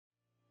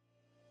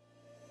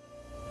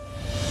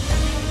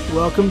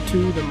Welcome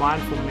to the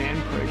Mindful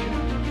Man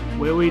Project,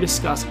 where we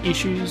discuss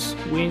issues,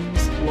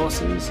 wins,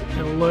 losses,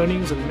 and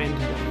learnings of men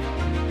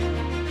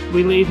today.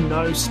 We leave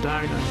no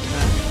stone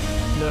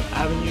unturned, no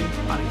avenue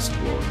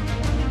unexplored.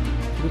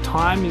 The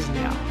time is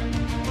now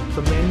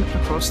for men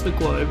across the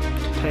globe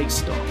to take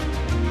stock,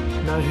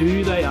 know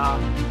who they are,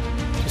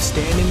 to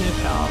stand in their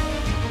power,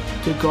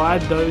 to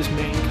guide those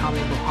men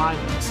coming behind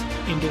us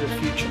into the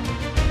future.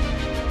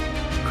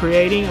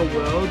 Creating a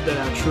world that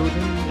our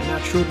children and our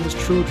children's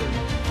children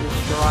will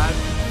thrive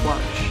and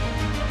flourish,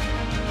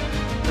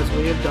 as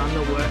we have done the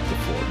work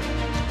before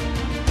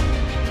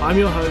them. I'm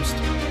your host,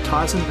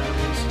 Tyson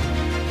Daniels.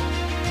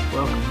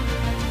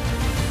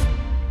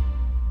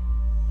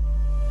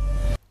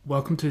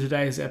 Welcome to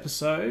today's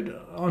episode.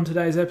 On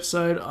today's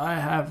episode, I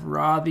have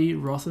Ravi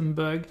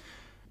Rothenberg.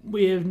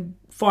 We have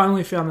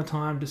finally found the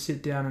time to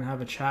sit down and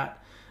have a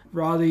chat.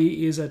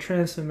 Ravi is a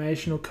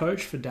transformational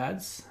coach for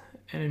dads,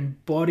 an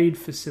embodied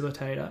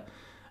facilitator,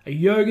 a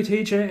yoga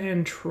teacher,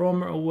 and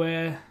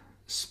trauma-aware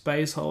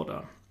space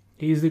holder.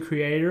 He is the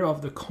creator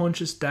of the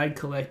Conscious Dad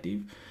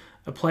Collective,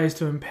 a place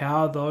to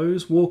empower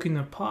those walking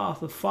the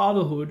path of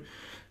fatherhood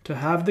to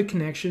have the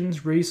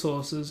connections,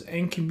 resources,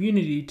 and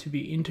community to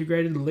be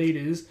integrated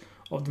leaders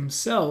of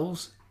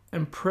themselves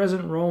and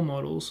present role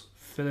models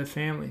for their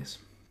families.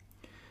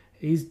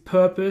 His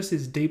purpose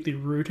is deeply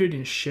rooted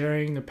in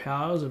sharing the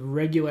powers of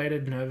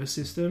regulated nervous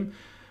system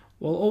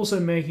while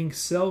also making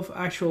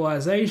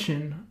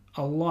self-actualization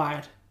a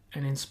light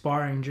and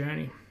inspiring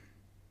journey.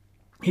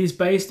 He's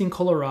based in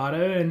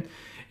Colorado and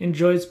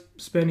enjoys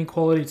spending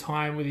quality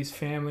time with his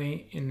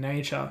family in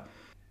nature.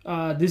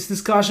 This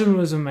discussion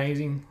was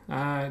amazing.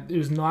 It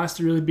was nice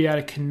to really be able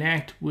to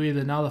connect with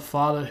another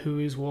father who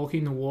is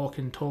walking the walk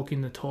and talking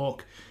the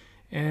talk.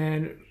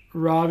 And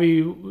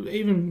Ravi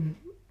even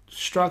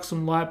struck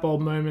some light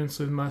bulb moments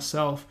with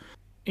myself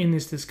in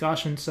this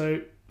discussion. So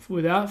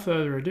without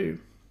further ado,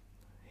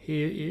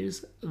 here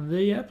is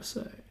the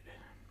episode.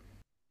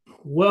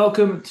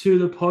 Welcome to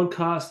the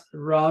podcast,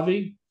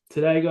 Ravi.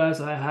 Today,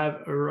 guys, I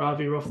have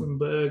Ravi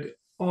Rothenberg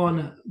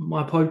on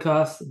my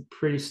podcast. I'm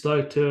pretty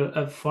stoked to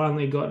have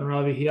finally gotten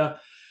Ravi here.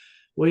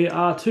 We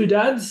are two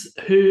dads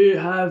who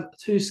have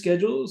two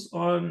schedules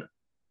on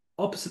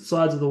opposite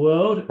sides of the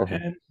world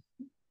and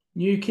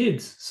new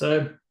kids.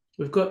 So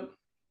we've got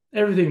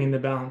everything in the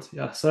balance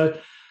here. So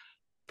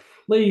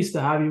pleased to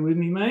have you with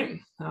me,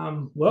 mate.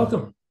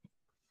 Welcome.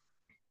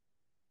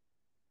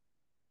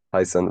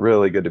 Tyson,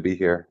 really good to be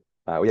here.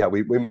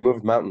 We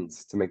moved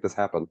mountains to make this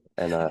happen,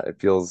 and it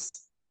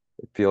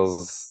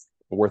feels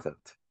worth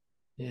it.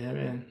 Yeah,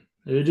 man.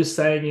 We were just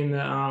saying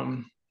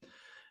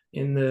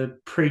in the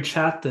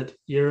pre-chat that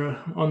you're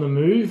on the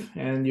move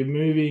and you're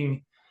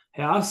moving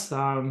house.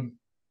 Was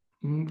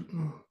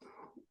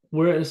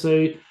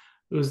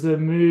the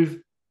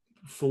move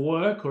for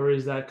work, or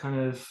is that kind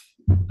of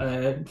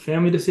a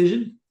family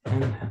decision?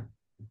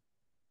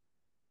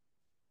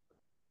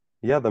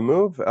 Yeah, the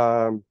move.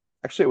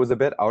 Actually, it was a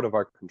bit out of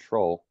our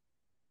control.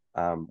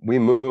 We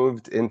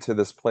moved into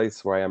this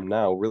place where I am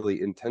now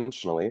really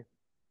intentionally.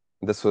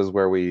 This was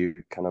where we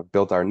kind of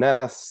built our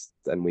nest,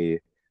 and we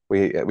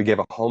gave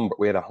a home.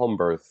 We had a home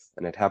birth,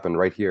 and it happened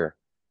right here.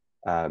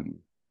 And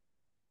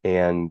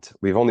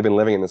we've only been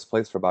living in this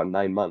place for about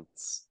 9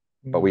 months,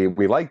 but we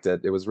liked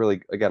it. It was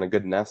really, again, a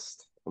good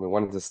nest, and we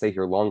wanted to stay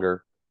here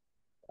longer.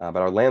 But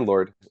our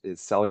landlord is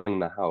selling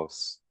the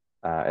house,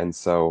 and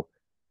so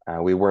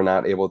we were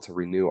not able to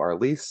renew our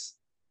lease.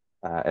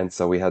 And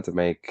so we had to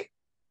make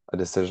a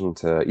decision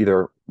to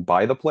either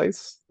buy the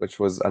place, which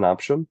was an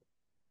option,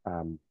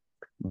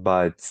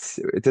 but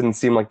it didn't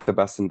seem like the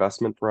best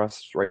investment for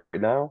us right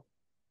now.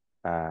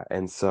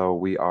 And so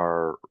we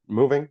are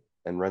moving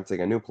and renting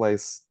a new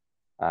place.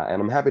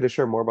 And I'm happy to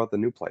share more about the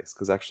new place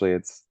because actually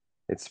it's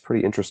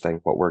pretty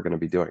interesting what we're going to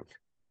be doing.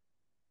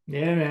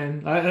 Yeah,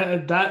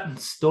 man. That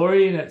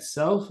story in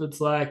itself, it's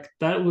like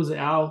that was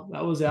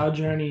our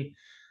journey.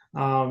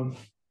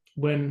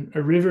 When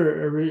a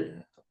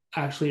river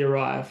actually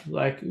arrived.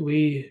 Like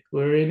we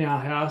were in our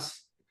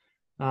house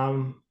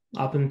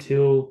up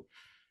until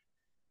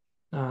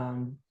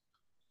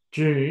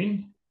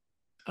June,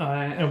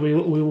 and we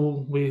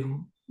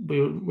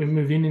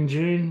moved in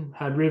June.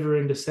 Had River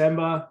in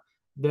December.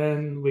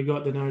 Then we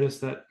got the notice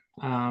that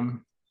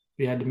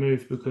we had to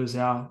move because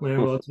our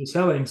landlords were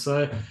selling.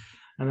 So,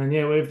 and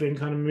then we've been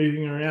kind of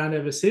moving around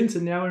ever since,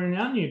 and now we're in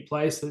our new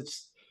place.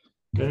 It's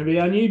going to be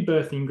our new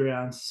birthing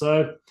grounds.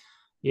 So.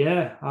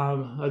 Yeah,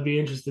 I'd be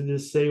interested to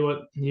see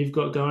what you've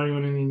got going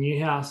on in your new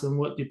house and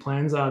what your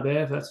plans are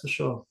there, that's for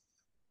sure.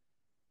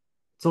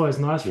 It's always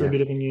nice for a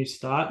bit of a new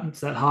start. It's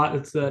that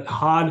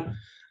hard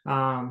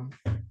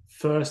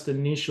first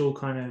initial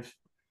kind of,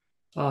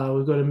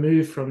 we've got to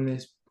move from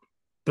this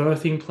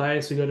birthing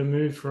place, we've got to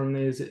move from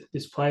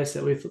this place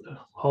that we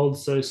hold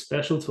so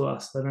special to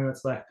us. And then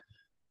it's like,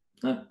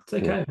 no, it's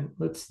okay.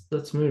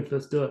 Let's move.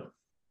 Let's do it.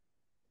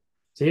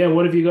 So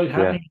what have you got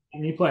happening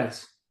in your new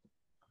place?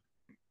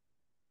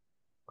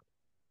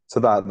 So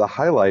the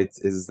highlight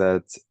is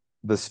that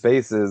the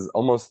space is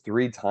almost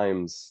 3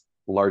 times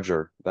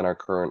larger than our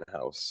current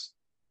house.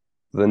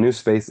 The new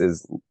space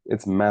is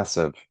it's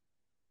massive.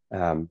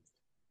 Um,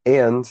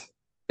 and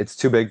it's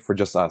too big for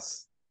just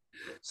us.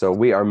 So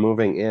we are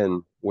moving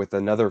in with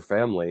another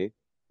family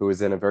who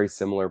is in a very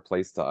similar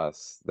place to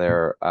us.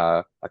 They're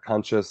a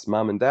conscious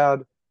mom and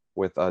dad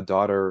with a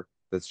daughter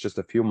that's just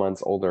a few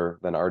months older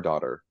than our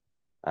daughter.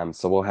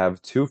 So we'll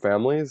have two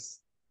families,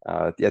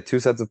 yeah, two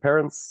sets of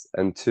parents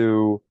and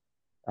two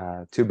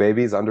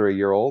babies under a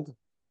year old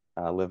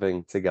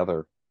living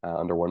together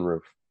under one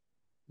roof.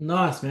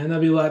 Nice, man.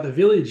 That'd be like the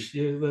village.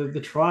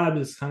 The tribe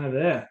is kind of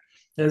there.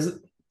 There's,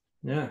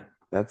 yeah.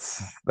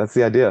 That's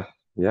the idea.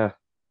 Yeah.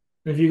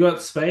 Have you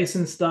got space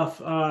and stuff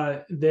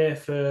there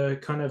for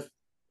kind of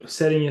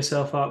setting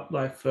yourself up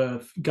like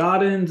for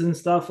gardens and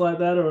stuff like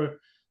that, or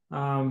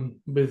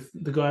with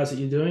the guys that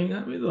you're doing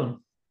that with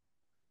them?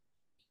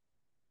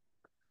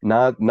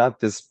 Not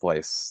this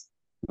place.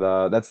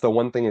 That's the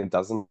one thing it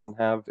doesn't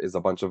have is a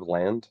bunch of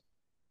land.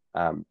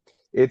 Um,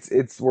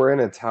 it's we're in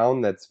a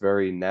town that's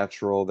very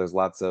natural. There's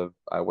lots of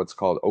what's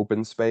called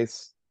open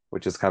space,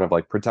 which is kind of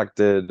like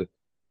protected,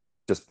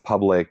 just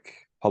public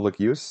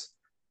use.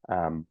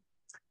 Um,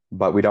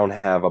 but we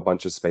don't have a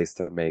bunch of space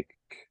to make,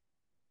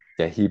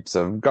 yeah, heaps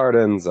of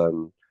gardens,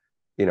 and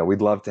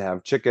we'd love to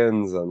have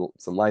chickens and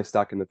some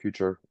livestock in the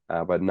future,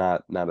 but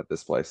not at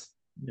this place.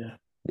 Yeah.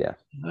 Yeah,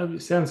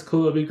 Sounds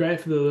cool. It'd be great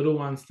for the little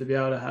ones to be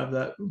able to have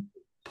that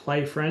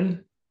play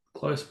friend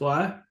close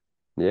by.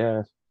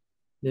 yeah,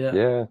 Yeah.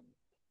 yeah.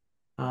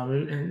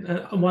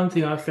 And one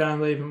thing I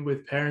found even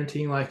with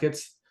parenting, like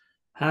it's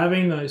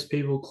having those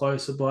people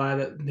closer by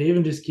that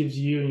even just gives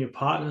you and your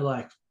partner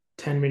like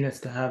 10 minutes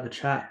to have a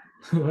chat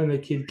when the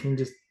kid can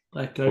just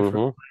like go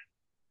for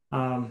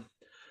Hmm. it.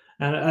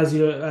 And as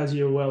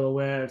you're well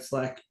aware, it's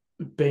like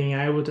being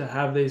able to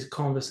have these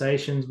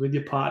conversations with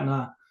your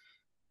partner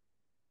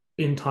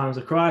in times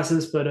of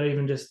crisis, but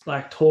even just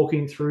like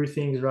talking through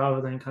things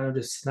rather than kind of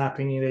just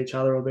snapping at each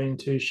other or being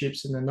two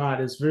ships in the night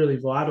is really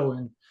vital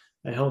in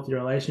a healthy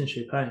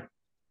relationship. Hey,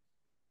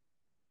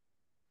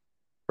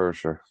 For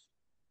sure.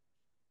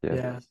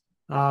 Yeah.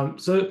 yeah.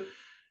 So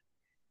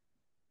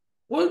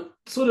what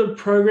sort of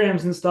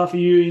programs and stuff are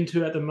you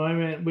into at the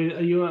moment?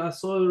 Are you? I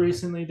saw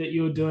recently that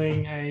you were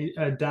doing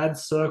a dad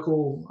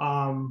circle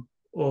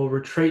or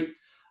retreat.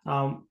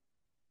 Um,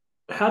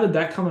 how did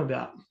that come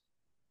about?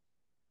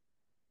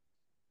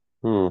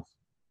 Hmm.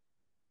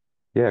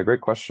 Yeah,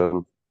 great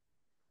question.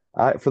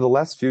 For the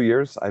last few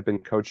years, I've been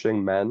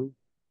coaching men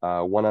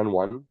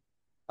one-on-one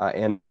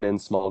and in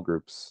small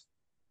groups.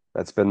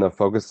 That's been the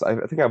focus. I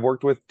think I've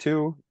worked with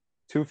two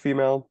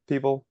female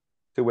people,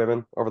 two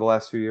women over the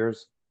last few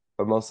years,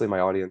 but mostly my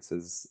audience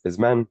is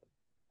men.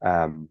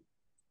 Um,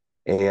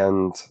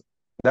 and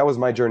that was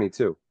my journey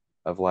too,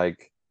 of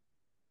like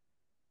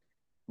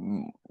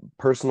m-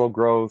 personal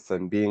growth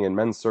and being in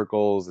men's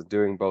circles and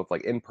doing both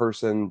like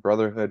in-person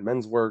brotherhood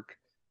men's work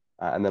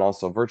and then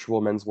also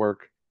virtual men's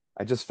work.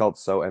 I just felt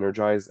so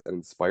energized and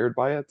inspired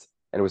by it.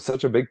 And it was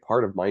such a big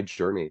part of my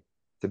journey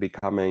to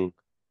becoming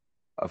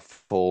a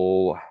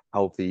full,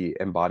 healthy,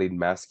 embodied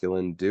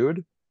masculine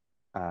dude.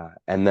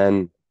 And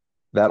then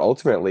that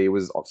ultimately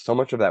was so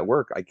much of that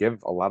work. I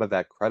give a lot of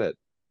that credit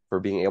for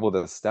being able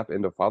to step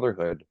into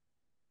fatherhood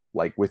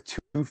like with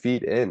 2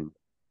 feet in,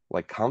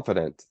 like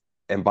confident,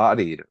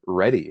 embodied,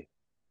 ready,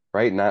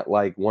 right? Not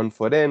like 1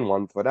 foot in,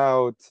 1 foot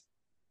out,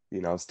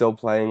 still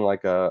playing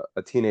like a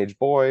teenage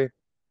boy.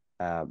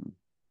 Um,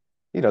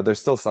 there's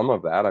still some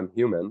of that. I'm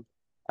human.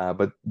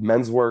 But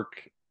men's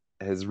work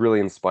has really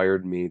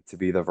inspired me to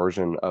be the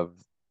version of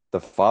the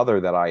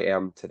father that I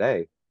am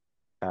today.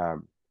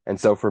 And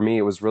so for me,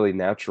 it was really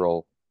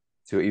natural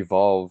to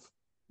evolve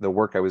the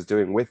work I was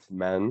doing with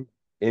men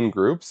in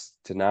groups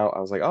to now I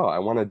was like, oh, I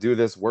want to do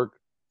this work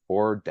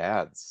for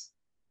dads,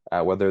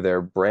 whether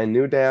they're brand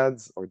new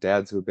dads or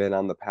dads who've been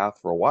on the path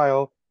for a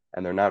while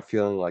and they're not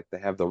feeling like they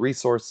have the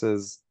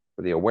resources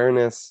or the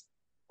awareness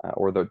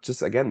or the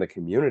just again the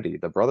community,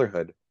 the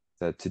brotherhood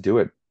to do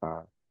it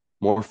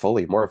more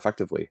fully, more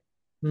effectively.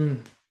 Hmm.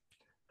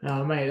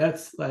 Oh, mate,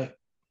 that's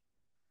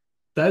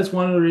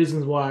one of the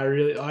reasons why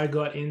I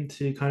got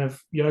into kind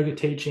of yoga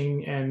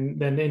teaching and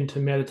then into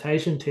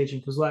meditation teaching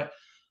because like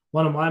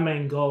one of my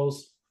main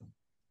goals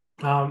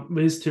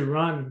is to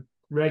run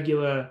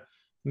regular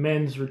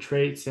men's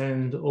retreats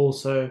and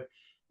also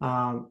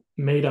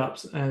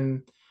meetups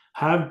and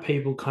have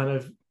people kind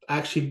of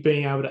actually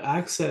being able to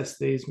access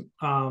these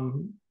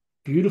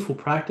beautiful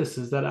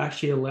practices that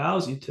actually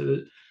allows you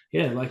to,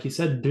 yeah, like you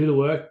said, do the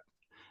work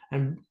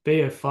and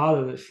be a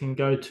father that can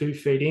go 2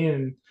 feet in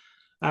and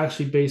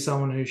actually be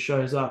someone who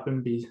shows up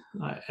and be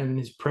and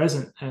is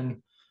present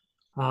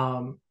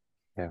um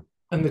Yeah,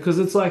 and because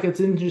it's like it's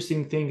an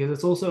interesting thing because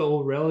it's also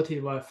all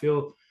relative. I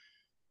feel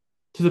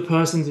to the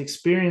person's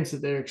experience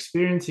that they're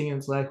experiencing.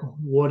 It's like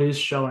what is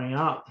showing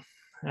up,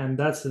 and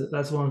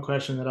that's one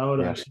question that I would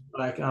yeah, actually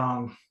like.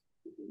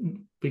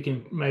 We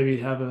can maybe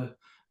have a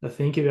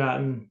think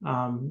about and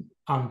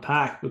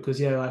unpack because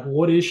yeah, like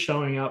what is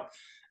showing up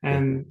yeah,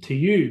 and to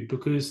you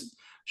because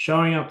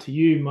showing up to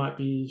you might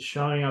be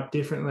showing up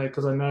differently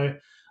because I know.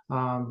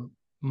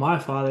 my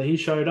father, he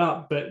showed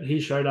up, but he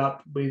showed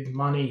up with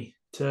money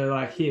to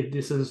like, here,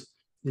 this is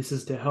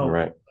to help.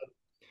 Right.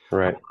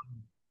 Right.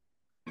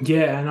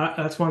 Yeah, and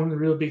that's one of the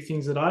real big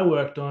things that I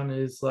worked on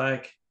is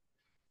like,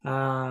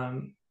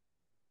 um,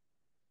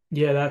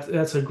 yeah,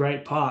 that's a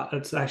great part.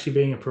 It's actually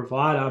being a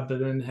provider, but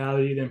then how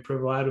do you then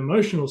provide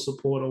emotional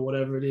support or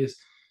whatever it is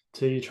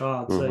to your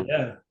child? So Hmm.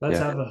 yeah,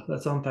 Yeah.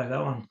 let's unpack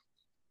that one.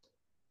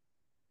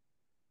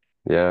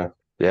 Yeah.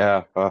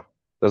 Yeah.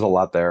 There's a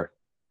lot there.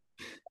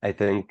 I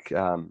think,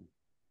 and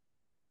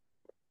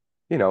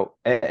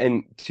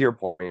to your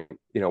point,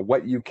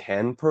 what you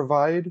can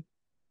provide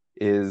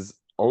is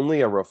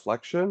only a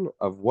reflection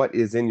of what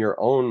is in your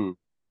own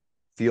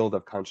field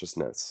of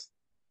consciousness,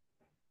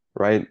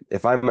 right?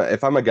 If I'm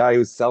a guy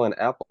who's selling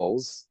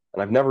apples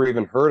and I've never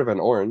even heard of an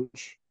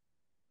orange,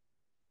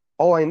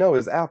 all I know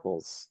is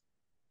apples,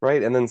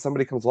 right? And then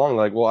somebody comes along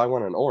like, well, I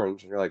want an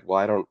orange, and you're like, well,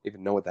 I don't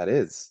even know what that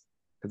is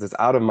because it's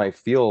out of my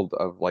field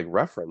of like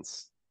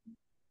reference,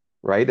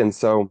 right? And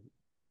so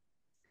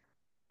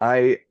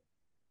I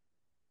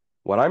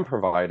what I'm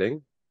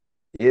providing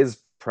is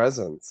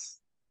presence.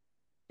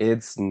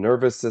 It's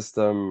nervous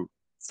system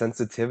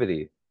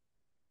sensitivity.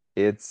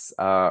 It's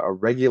a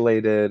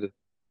regulated,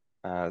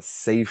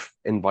 safe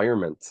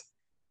environment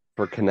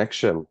for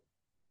connection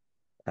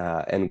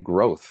and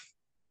growth,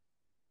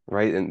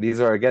 right? And these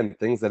are, again,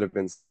 things that have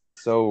been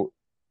so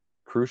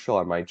crucial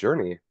on my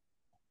journey.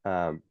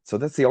 So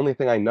that's the only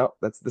thing I know.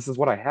 This is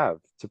what I have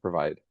to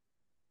provide.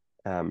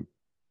 Um,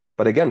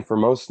 but again, for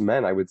most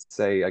men, I would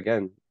say,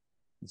 again,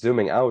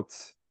 zooming out,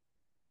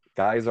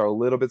 guys are a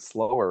little bit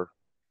slower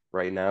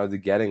right now to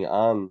getting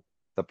on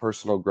the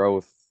personal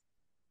growth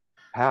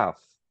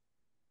path.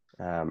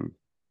 Um,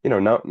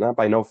 not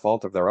by no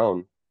fault of their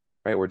own,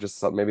 right? We're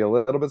just maybe a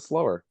little bit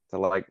slower to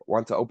like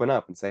want to open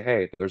up and say,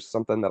 hey, there's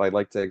something that I'd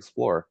like to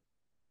explore.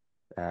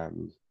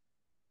 Um,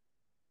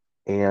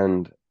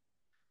 and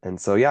and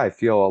so yeah, I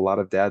feel a lot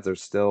of dads are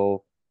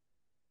still,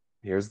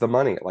 here's the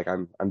money. Like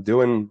I'm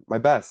doing my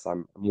best.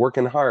 I'm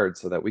working hard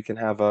so that we can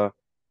have a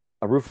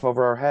roof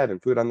over our head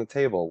and food on the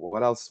table.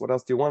 What else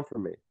do you want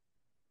from me?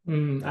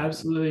 Um,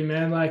 Absolutely,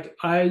 man. Like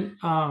I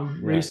yeah,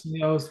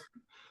 recently I was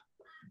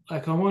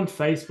like I'm on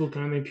Facebook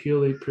only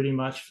purely pretty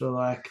much for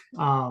like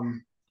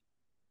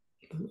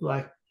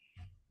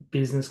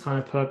business kind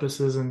of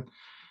purposes and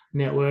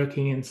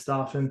networking and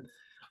stuff. And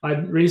I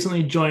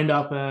recently joined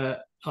up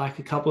a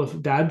couple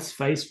of dads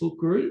Facebook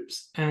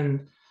groups,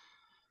 and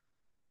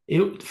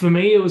it for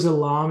me it was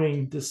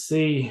alarming to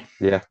see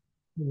yeah,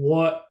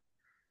 what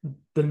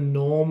the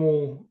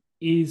normal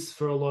is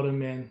for a lot of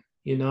men,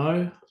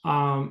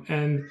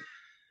 and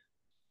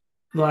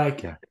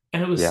like, yeah,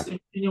 and it was yeah,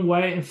 in a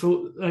way, and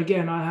for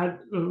again, I had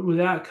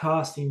without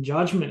casting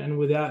judgment and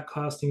without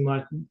casting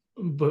like,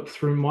 but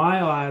through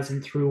my eyes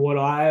and through what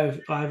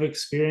I've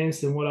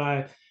experienced and what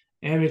I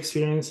am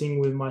experiencing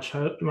with my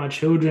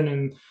children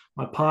and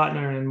my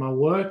partner and my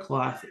work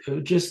life,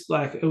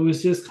 it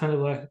was just kind of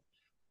like,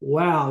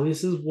 wow,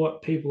 this is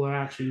what people are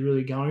actually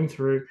really going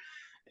through,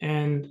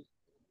 and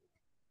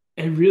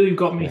it really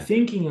got me yeah,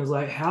 thinking. Is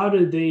like,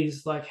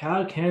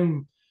 how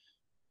can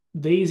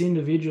these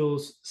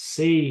individuals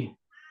see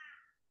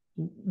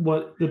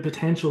what the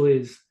potential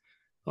is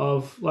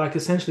of like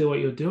essentially what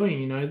you're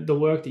doing, the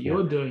work that yeah,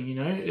 you're doing,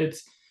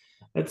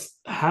 it's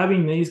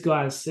having these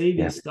guys see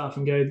yeah, this stuff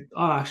and go,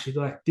 oh, actually,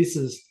 like this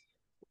is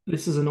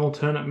an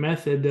alternate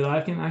method that I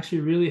can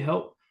actually really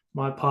help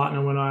my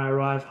partner when I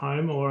arrive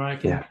home, or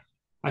yeah,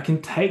 I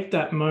can take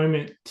that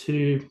moment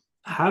to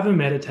have a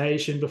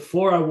meditation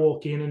before I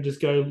walk in and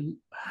just go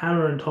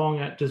hammer and tong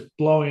at just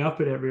blowing up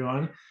at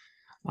everyone.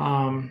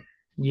 um,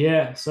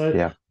 yeah. So,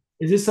 yeah.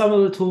 is this some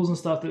of the tools and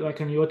stuff that like,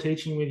 and you're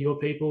teaching with your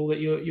people that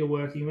you're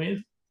working with?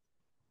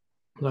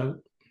 Like,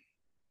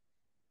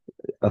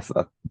 A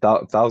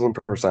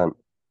 1,000%.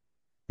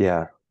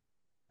 Yeah.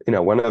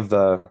 One of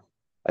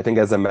I think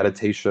as a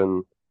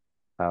meditation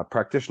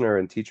practitioner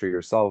and teacher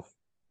yourself,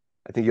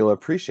 I think you'll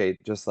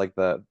appreciate just like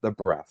the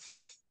breath,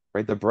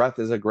 right? The breath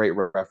is a great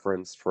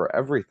reference for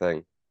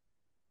everything,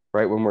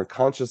 right? When we're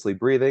consciously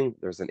breathing,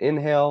 there's an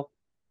inhale,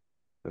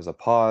 there's a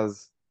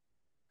pause,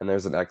 and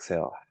there's an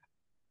exhale,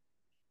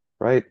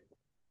 right?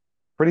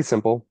 Pretty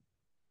simple.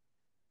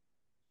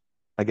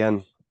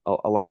 Again,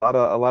 a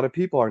lot of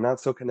people are not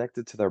so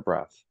connected to their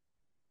breath,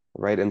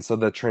 right? And so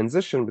the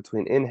transition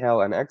between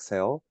inhale and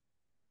exhale,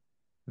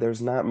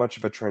 there's not much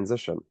of a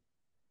transition,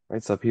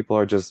 right? So people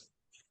are just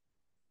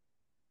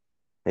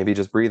maybe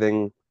just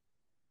breathing,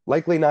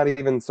 likely not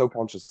even so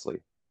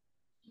consciously,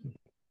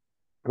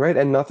 right?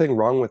 And nothing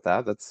wrong with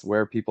that. That's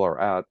where people are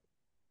at.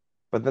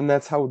 But then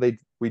that's how they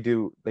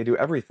do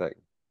everything,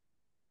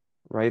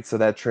 right? So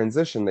that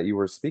transition that you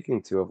were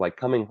speaking to of like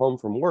coming home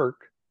from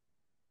work,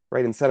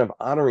 right? Instead of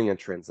honoring a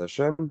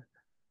transition,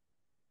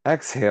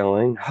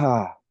 exhaling,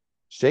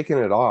 shaking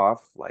it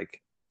off,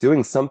 like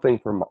doing something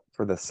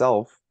for the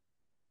self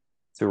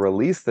to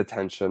release the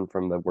tension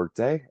from the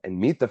workday and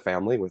meet the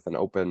family with an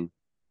open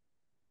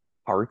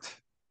heart,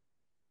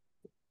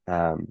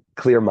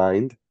 clear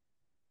mind,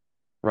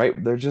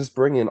 right? They're just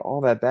bringing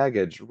all that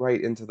baggage right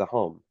into the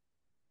home.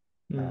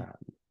 Mm. Uh,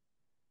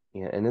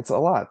 yeah, and it's a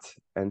lot.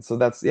 And so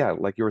that's, yeah,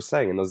 like you were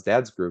saying, in those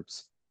dads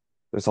groups,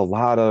 there's a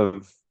lot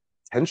of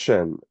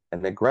tension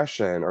and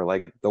aggression, or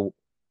like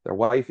their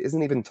wife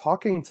isn't even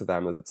talking to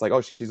them. It's like,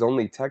 oh, she's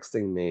only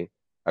texting me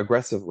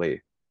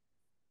aggressively.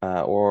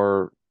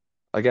 Or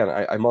again,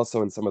 I'm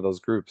also in some of those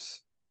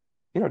groups,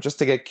 just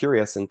to get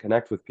curious and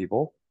connect with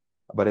people.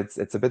 But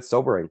it's a bit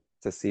sobering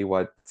to see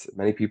what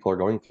many people are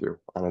going through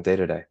on a day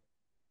to day.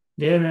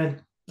 Yeah,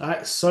 man.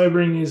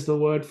 Sobering is the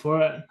word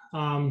for it.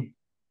 And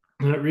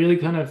it really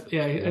kind of,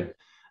 yeah, Yeah.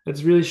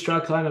 it's really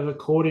struck kind of a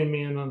chord in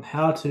me and on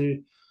how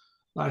to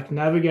like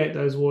navigate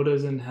those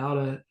waters and how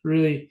to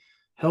really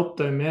help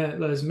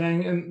those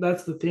men. And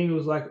that's the thing, it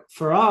was like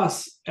for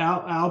us,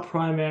 our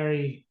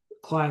primary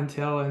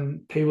clientele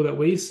and people that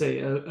we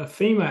see are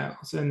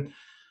females, and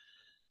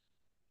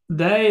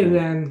they Mm.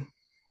 then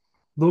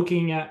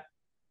looking at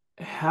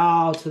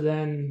how to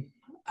then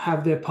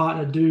have their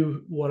partner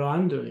do what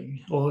I'm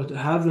doing, or to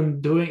have them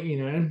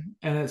doing,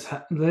 and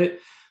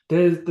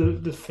there's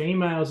the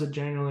females are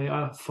generally,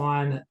 I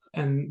find,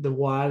 and the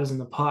wives and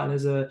the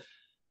partners are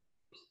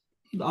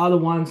the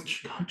ones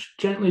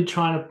gently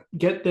trying to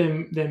get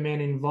their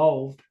men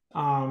involved.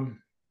 And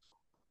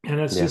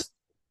it's Yeah. just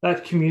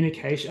that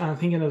communication. I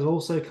think it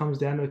also comes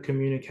down to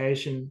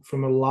communication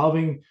from a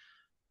loving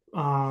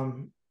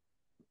um,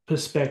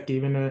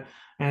 perspective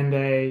and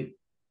a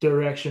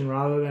direction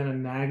rather than a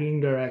nagging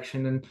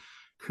direction, and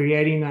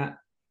creating that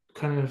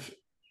kind of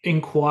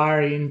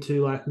inquiry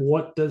into like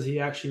what does he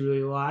actually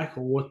really like,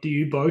 or what do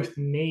you both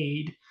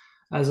need,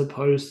 as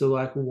opposed to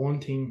like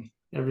wanting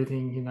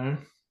everything.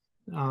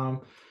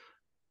 um,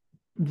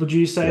 would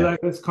you say Yeah.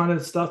 like that's kind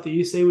of stuff that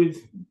you see with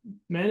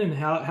men, and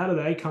how do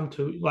they come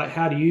to, like,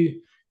 how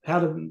do,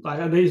 like,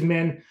 are these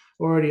men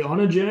already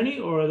on a journey,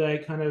 or are they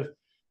kind of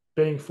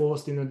being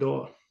forced in the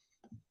door?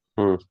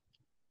 Mm.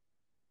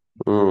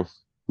 Mm.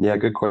 Yeah,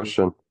 good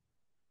question.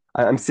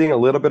 I'm seeing a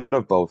little bit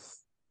of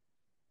both,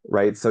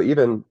 right? So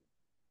even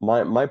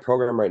my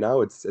program right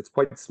now, it's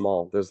quite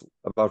small. There's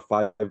about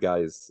 5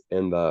 guys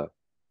in the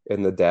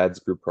dads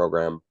group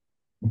program,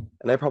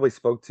 and I probably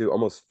spoke to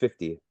almost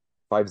 50,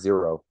 50,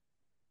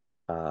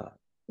 uh,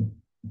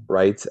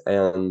 right?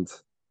 And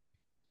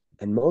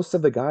most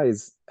of the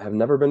guys have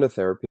never been to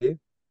therapy.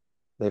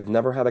 They've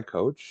never had a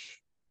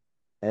coach,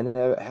 and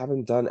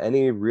haven't done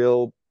any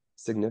real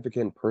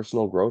significant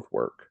personal growth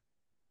work,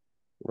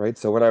 right?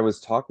 So when I was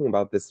talking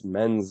about this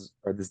men's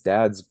or this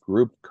dad's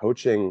group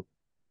coaching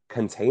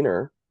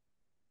container,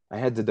 I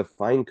had to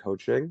define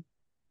coaching.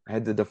 I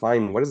had to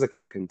define what is a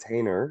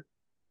container.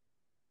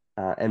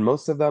 And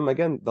most of them,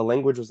 again, the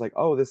language was like,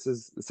 oh, it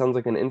sounds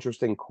like an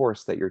interesting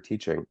course that you're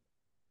teaching,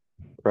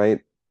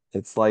 right?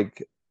 It's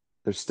like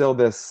there's still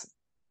this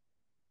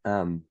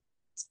um,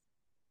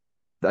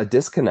 a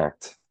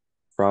disconnect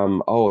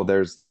from, oh,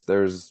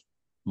 there's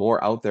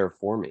more out there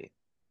for me.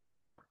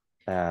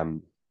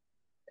 Um,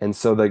 and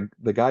so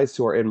the guys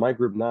who are in my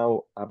group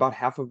now, about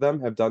half of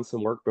them have done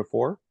some work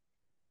before,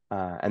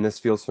 and this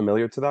feels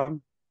familiar to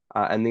them.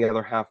 And the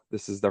other half,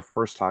 this is their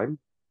first time.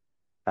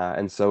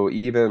 And so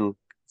even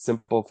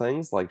simple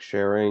things like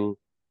sharing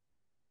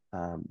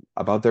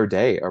about their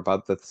day, or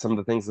about some of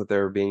the things that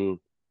they're being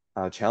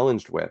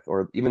challenged with,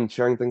 or even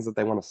sharing things that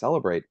they want to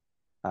celebrate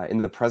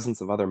in the presence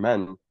of other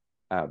men.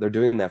 They're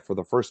doing that for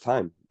the first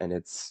time, and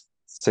it's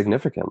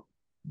significant.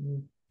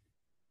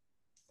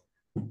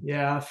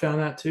 Yeah, I found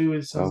that too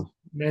with some So,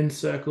 men's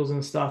circles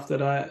and stuff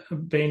that I've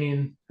been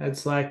in.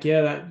 It's like,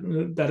 yeah,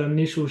 that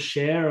initial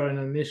share, or an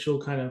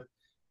initial kind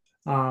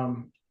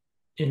of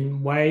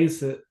in ways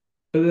that,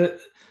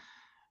 but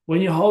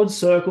when you hold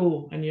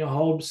circle and you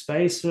hold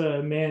space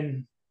for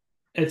men,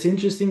 it's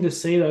interesting to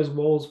see those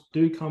walls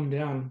do come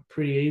down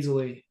pretty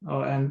easily.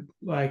 And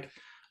like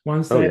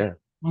once oh they yeah,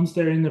 once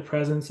they're in the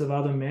presence of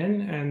other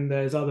men, and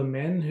there's other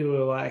men who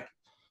are like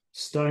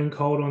stone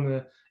cold on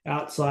the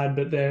outside,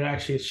 but they're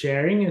actually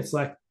sharing. It's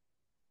like,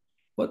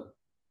 what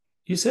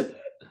you said.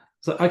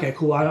 It's like, okay,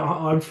 cool.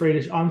 I'm free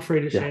to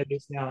yeah, share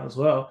this now as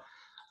well.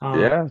 Um,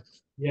 yeah,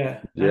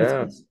 yeah, and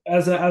yeah, it's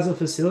as a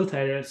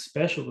facilitator, it's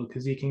special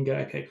because you can go,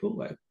 okay, cool.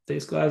 Like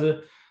these guys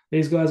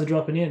are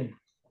dropping in.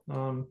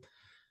 Um,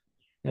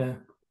 yeah,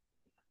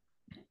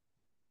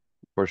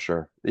 for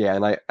sure. Yeah,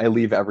 and I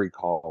leave every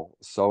call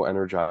so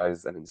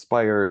energized and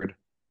inspired.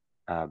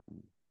 Um,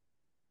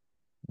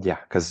 yeah,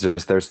 because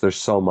just there's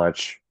so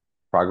much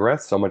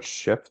progress, so much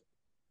shift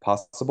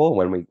possible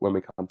when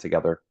we come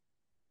together.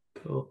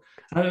 cool.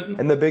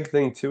 And the big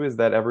thing too is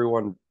that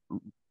everyone,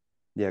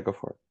 yeah, go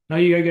for it. No,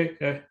 you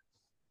go.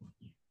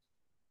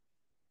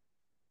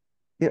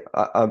 Yeah,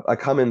 a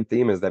common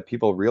theme is that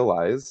people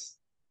realize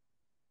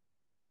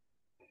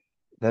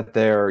that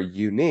they're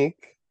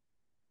unique.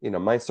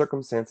 My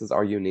circumstances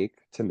are unique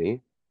to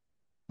me,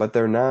 but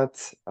they're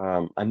not,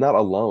 I'm not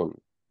alone,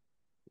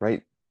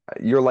 right?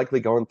 You're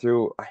likely going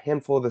through a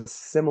handful of the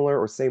similar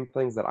or same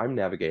things that I'm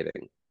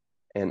navigating.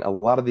 And a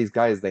lot of these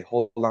guys, they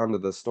hold on to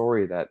the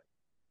story that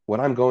what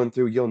I'm going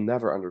through, you'll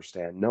never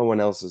understand. No one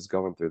else is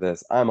going through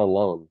this. I'm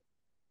alone.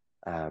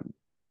 Um,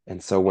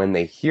 and so when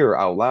they hear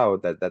out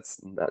loud that that's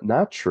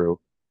not true,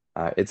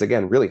 It's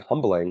again really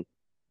humbling,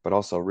 but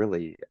also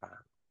really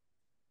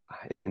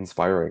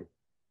inspiring.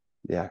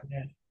 Yeah,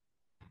 Yeah.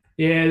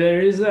 Yeah,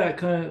 there is that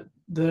kind of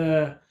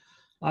the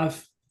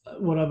I've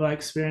what I've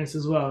experienced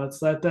as well.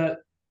 It's like that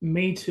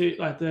me too,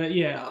 like the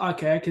yeah,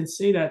 okay, I can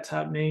see that's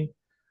happening.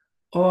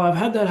 Oh, I've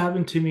had that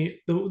happen to me.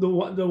 The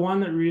one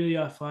that really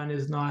I find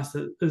is nice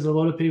that there's a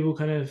lot of people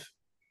kind of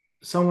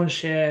someone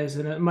shares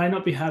and it may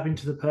not be happening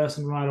to the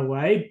person right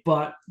away,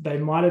 but they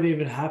might have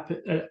even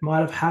happened. It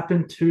might have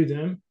happened to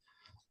them,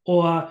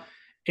 or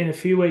in a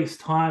few weeks'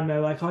 time,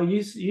 they're like, "Oh,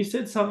 you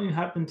said something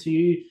happened to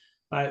you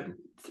like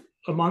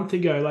a month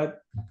ago. Like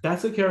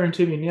that's occurring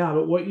to me now,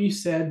 but what you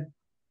said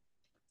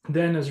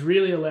then has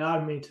really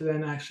allowed me to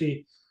then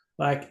actually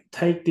like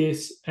take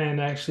this and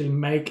actually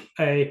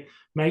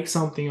make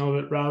something of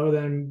it rather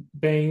than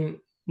being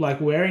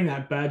like wearing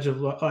that badge of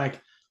like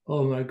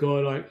oh my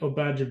god like a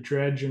badge of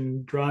dredge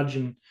and drudge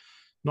and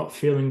not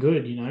feeling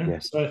good, you know. yeah,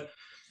 So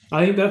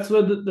I think that's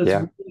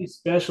yeah, really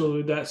special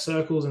with that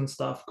circles and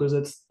stuff because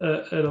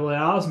it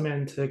allows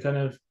men to kind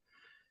of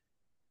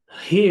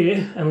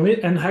hear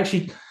and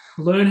actually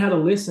learn how to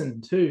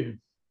listen too.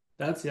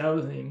 That's the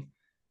other thing.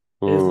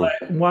 There's mm,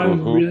 like one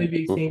hmm really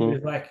big thing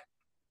hmm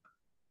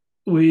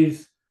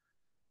with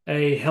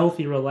a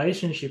healthy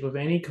relationship of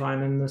any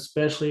kind, and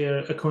especially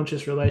a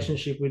conscious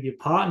relationship with your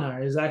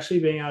partner, is actually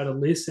being able to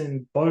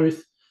listen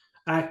both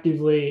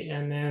actively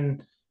and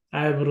then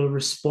able to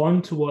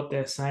respond to what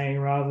they're saying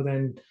rather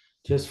than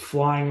just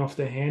flying off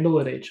the handle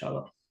at each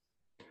other.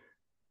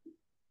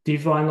 Do you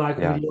find like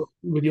yeah,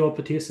 with your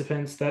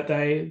participants that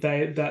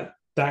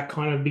that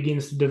kind of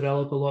begins to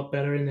develop a lot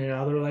better in their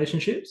other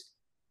relationships?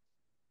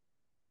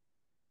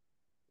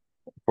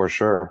 for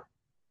sure.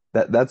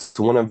 That's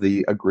one of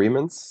the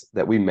agreements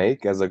that we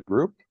make as a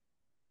group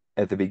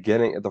at the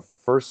beginning, at the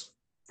first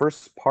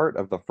part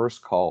of the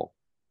first call.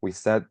 We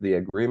set the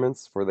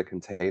agreements for the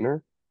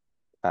container,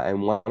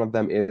 and one of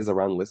them is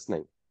around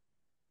listening.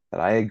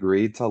 That I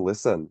agree to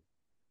listen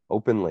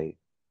openly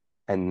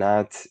and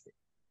not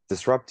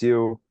disrupt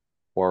you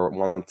or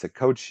want to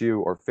coach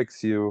you or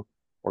fix you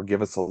or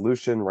give a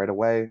solution right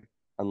away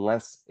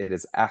unless it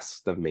is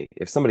asked of me.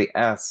 If somebody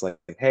asks, like,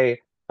 hey,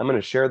 I'm going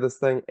to share this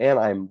thing and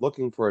I'm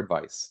looking for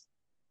advice,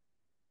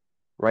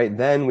 right?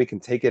 Then we can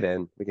take it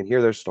in, we can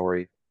hear their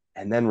story,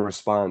 and then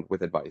respond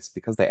with advice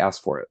because they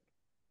asked for it.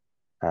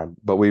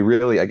 But we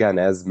really, again,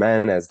 as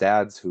men, as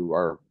dads who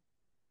are,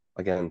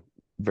 again,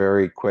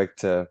 very quick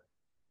to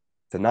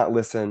not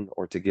listen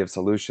or to give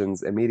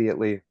solutions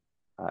immediately,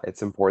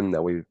 it's important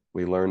that we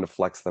learn to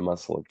flex the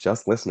muscle of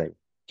just listening,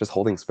 just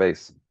holding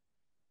space.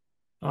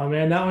 Oh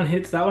man, that one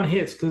hits. That one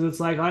hits because it's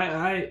like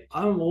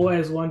I'm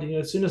always wanting.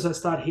 As soon as I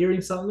start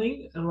hearing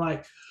something, I'm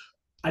like,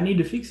 I need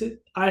to fix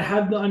it. I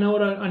know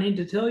what I need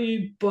to tell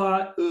you,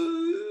 but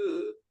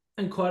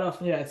and quite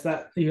often, yeah, it's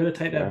that you got to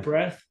take that Yeah.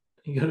 breath.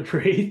 You got to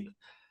breathe.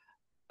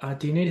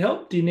 Do you need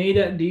help? Do you need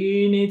it? Do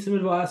you need some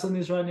advice on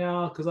this right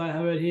now? Because I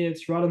have it here.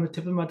 It's right on the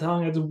tip of my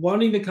tongue. It's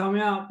wanting to come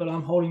out, but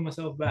I'm holding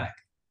myself back.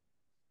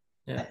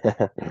 Yeah.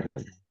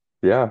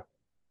 Yeah.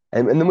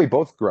 And then we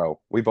both grow.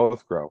 We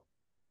both grow,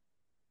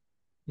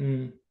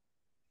 Mm,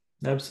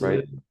 right?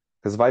 absolutely.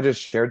 Because if I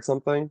just shared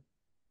something,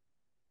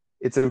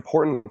 it's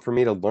important for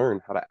me to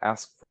learn how to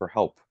ask for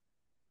help,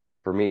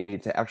 for me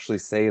to actually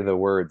say the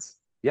words,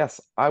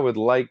 yes, I would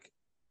like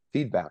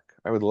feedback.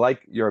 I would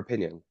like your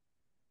opinion.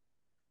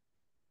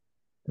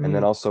 And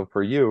then Mm, also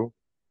for you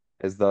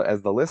as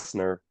the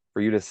listener,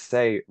 for you to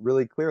say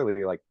really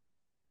clearly, like,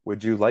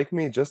 would you like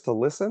me just to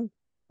listen,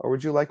 or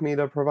would you like me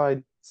to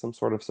provide some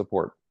sort of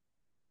support?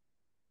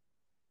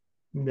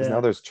 Because now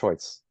yeah. there's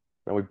choice.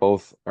 Now we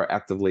both are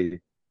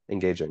actively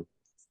engaging.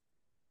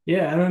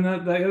 Yeah, and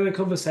then the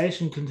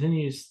conversation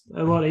continues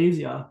a lot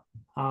easier,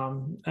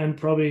 and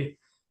probably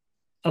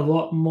a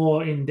lot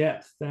more in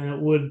depth than it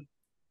would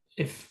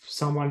if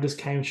someone just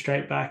came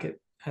straight back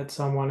at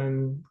someone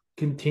and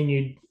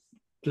continued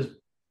just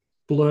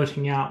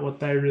blurting out what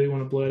they really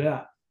want to blurt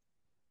out.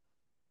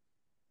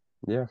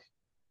 Yeah,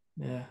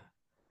 Yeah.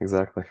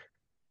 exactly.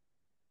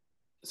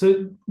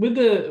 So with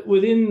the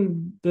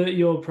within the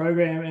your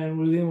program and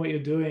within what you're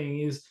doing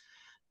is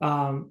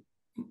um,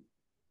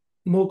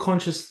 more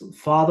conscious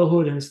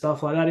fatherhood and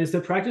stuff like that. Is there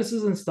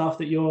practices and stuff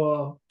that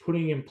you're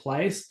putting in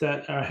place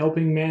that are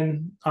helping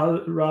men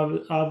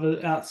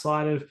other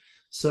outside of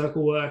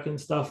circle work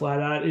and stuff like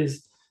that?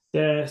 Is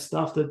there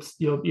stuff that's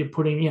you're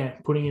putting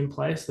in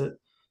place that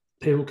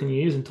people can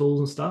use and tools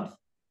and stuff?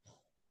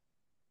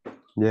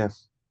 Yeah,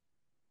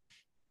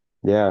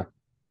 yeah,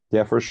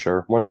 yeah, for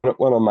sure. One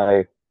of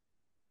my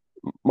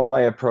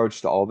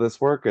approach to all this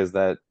work is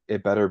that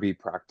it better be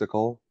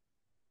practical,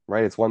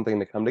 right? It's one thing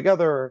to come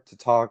together to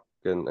talk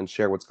and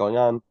share what's going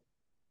on,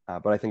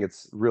 but I think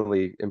it's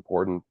really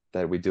important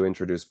that we do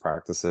introduce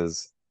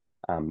practices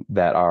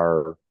that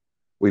are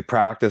we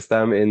practice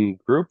them in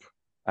group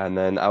and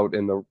then out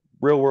in the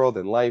real world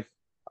in life.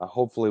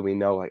 Hopefully, we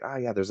know like, ah,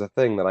 yeah, there's a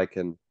thing that I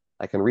can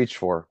reach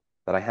for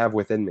that I have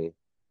within me.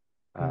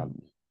 Mm.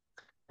 Um,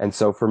 and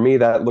so for me,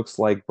 that looks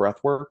like breath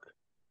work.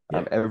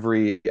 Yep.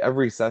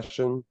 Every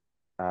session.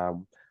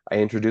 I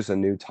introduce a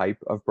new type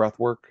of breath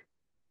work.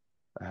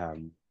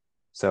 Um,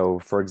 so,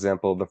 for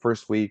example, the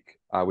first week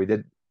we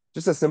did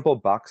just a simple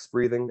box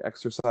breathing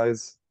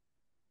exercise.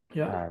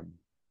 Yeah. Um,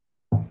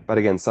 but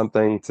again,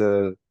 something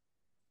to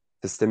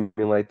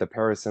stimulate the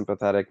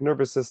parasympathetic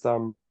nervous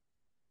system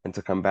and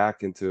to come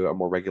back into a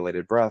more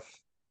regulated breath.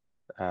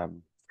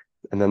 Um,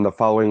 and then the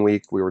following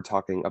week, we were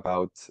talking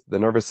about the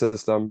nervous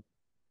system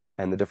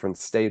and the different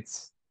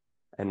states,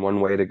 and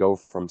one way to go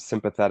from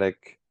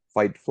sympathetic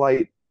fight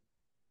flight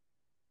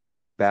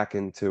back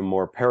into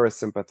more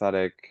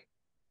parasympathetic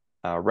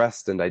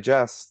rest and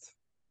digest,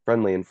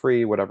 friendly and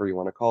free, whatever you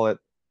want to call it,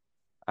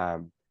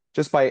 um,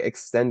 just by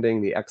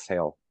extending the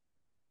exhale.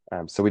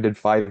 So we did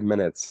 5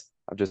 minutes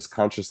of just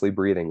consciously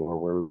breathing, where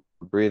we're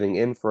breathing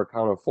in for a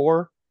count of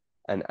four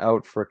and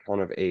out for a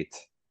count of eight.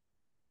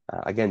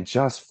 Again,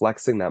 just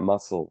flexing that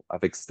muscle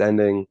of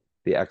extending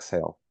the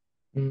exhale.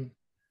 Mm.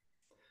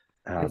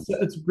 Um, It's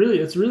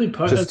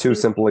just two really,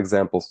 simple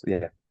examples.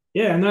 Yeah,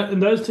 yeah,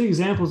 and those two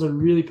examples are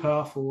really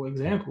powerful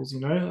examples,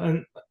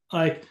 and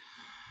like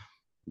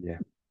yeah,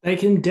 they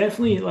can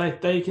definitely like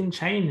they can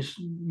change,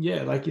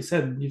 yeah, like you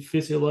said, your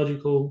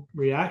physiological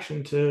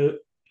reaction to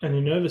and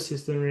your nervous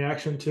system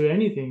reaction to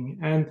anything.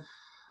 And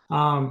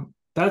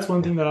that's one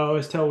yeah. thing that I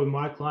always tell with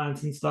my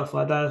clients and stuff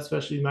like that,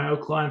 especially male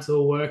clients who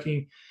are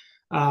working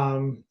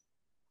um,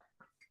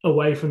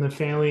 away from the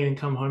family and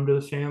come home to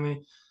the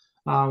family.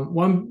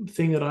 One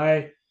thing that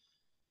I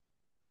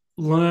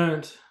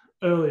learned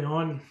early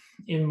on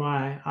in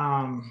my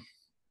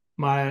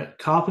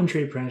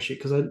carpentry apprenticeship,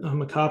 because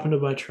I'm a carpenter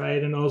by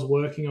trade, and I was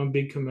working on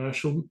big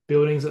commercial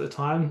buildings at the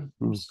time,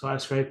 Mm,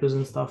 skyscrapers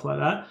and stuff like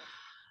that.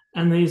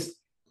 And these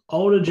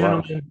older wow.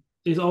 gentlemen,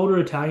 these older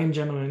Italian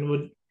gentlemen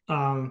would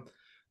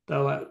they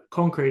were like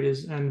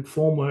concreters and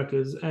form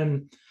workers,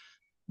 and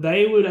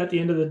they would at the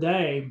end of the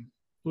day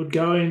would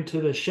go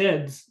into the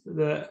sheds,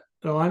 the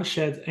lunch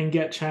sheds, and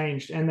get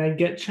changed, and they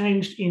get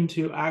changed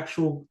into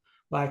actual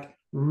like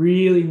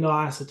really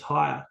nice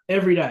attire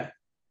every day.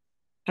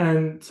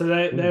 And so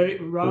Mm, they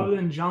mm, rather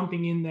than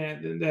jumping in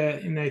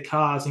their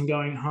cars and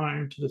going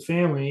home to the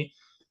family,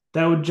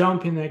 they would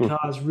jump in their mm,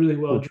 cars really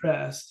well mm.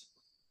 dressed,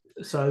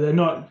 so they're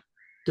not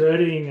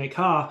dirtying their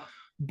car.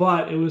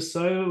 But it was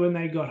so when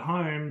they got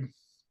home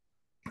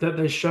that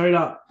they showed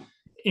up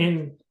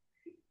in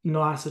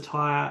nice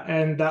attire,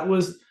 and that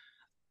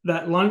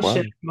lunch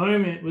shed Wow.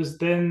 moment was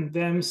then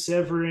them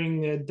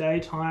severing their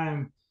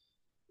daytime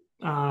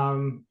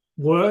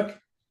work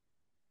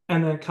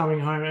and then coming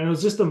home. And it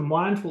was just a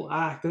mindful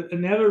act that it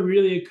never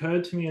really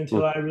occurred to me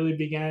until Mm, I really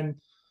began.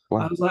 I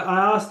wow. was like,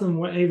 I asked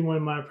them even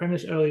when my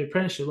early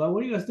apprenticeship, like,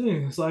 what are you guys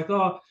doing? It's like,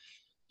 oh,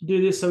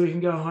 do this so we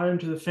can go home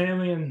to the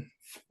family and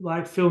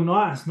like feel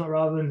nice, not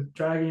rather than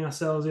dragging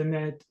ourselves in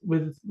there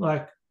with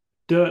like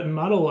dirt and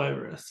mud all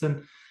over us.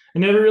 And it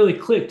never really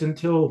clicked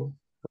until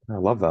I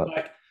love that.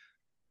 like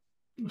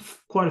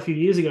quite a few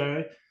years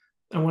ago.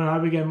 And when I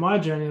began my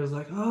journey, I was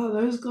like, oh,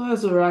 those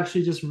guys are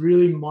actually just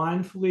really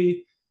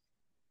mindfully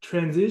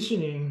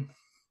transitioning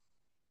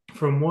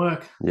from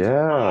work to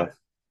Yeah. life.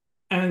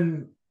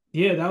 And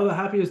yeah, they were the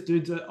happiest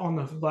dudes on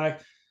the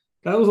like.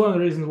 That was one of the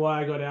reasons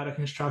why I got out of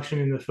construction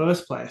in the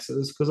first place,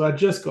 is because I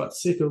just got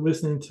sick of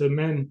listening to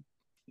men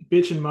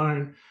bitch and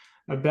moan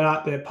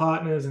about their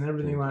partners and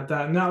everything Mm, like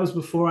that. And that was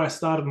before I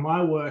started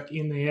my work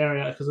in the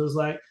area, because I was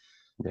like,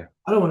 yeah.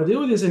 I don't want to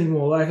deal with this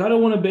anymore. Like, I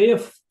don't want to be a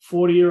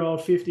 40-year-old,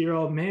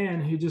 50-year-old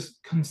man who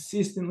just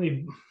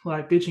consistently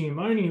like bitching and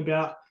moaning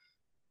about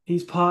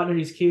his partner,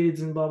 his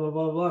kids, and blah blah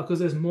blah blah. Because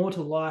there's more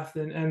to life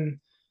than and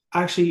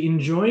actually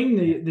enjoying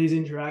Yeah. these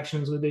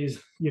interactions with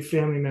these your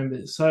family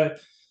members. So Yeah.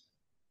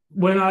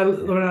 when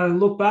I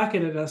look back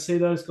at it, I see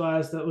those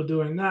guys that were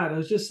doing that. It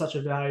was just such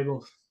a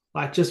valuable,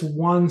 like just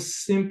one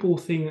simple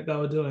thing that they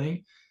were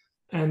doing,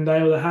 and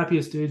they were the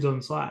happiest dudes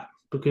on site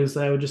because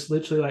they were just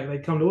literally like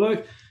they'd come to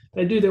work,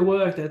 they'd do their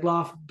work, they'd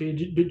laugh, be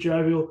a bit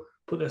jovial,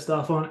 put their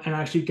stuff on, and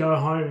actually go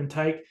home and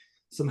take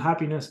some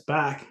happiness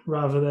back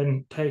rather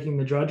than taking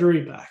the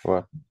drudgery back.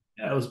 Wow.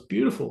 Yeah, it was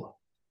beautiful.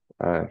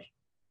 Uh,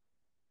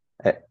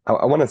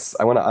 I want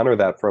to honor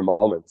that for a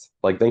moment.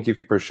 Like, thank you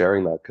for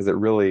sharing that because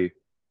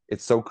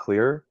it's so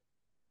clear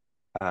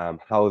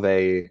how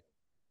they,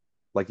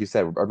 like you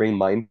said, are being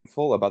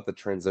mindful about the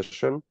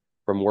transition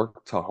from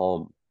work to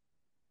home,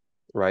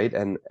 right?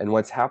 And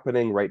what's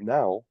happening right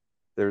now,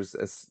 there's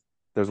a,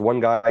 there's one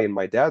guy in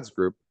my dad's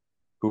group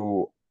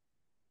who,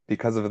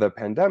 because of the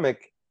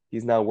pandemic,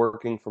 he's now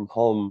working from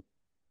home,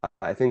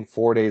 I think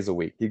 4 days a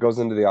week. He goes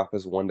into the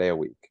office 1 day a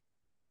week.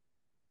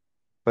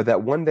 But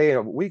that 1 day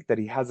a week that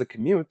he has a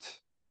commute,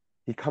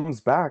 he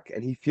comes back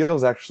and he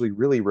feels actually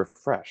really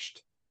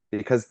refreshed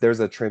because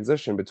there's a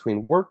transition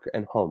between work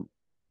and home.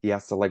 He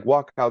has to like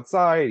walk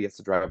outside, he has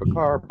to drive a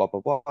car, blah,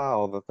 blah, blah,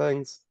 all the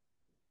things.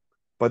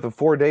 But the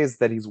 4 days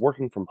that he's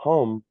working from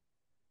home,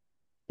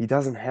 he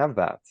doesn't have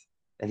that.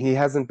 And he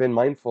hasn't been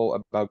mindful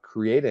about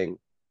creating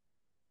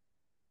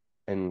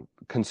and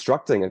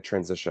constructing a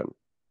transition.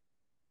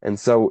 And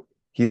so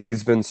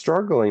he's been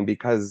struggling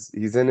because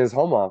he's in his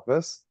home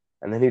office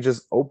and then he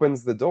just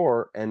opens the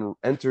door and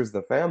enters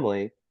the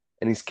family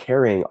and he's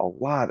carrying a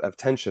lot of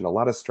tension, a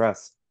lot of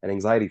stress and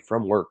anxiety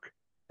from work.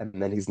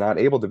 And then he's not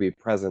able to be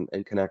present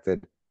and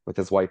connected with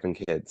his wife and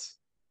kids.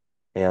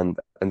 And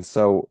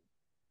so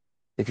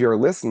if you're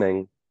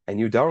listening and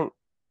you don't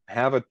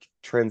have a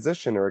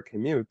transition or a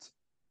commute,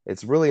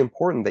 it's really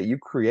important that you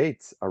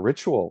create a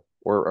ritual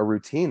or a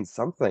routine,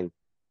 something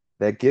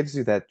that gives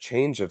you that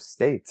change of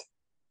state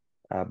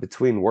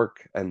between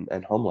work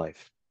and home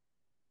life.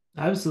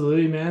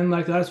 Absolutely, man.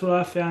 Like that's what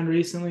I found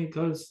recently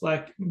because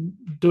like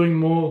doing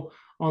more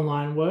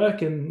online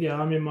work and yeah,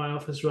 I'm in my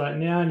office right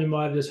now and you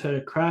might have just heard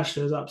a crash.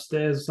 There's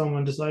upstairs,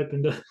 someone just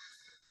opened a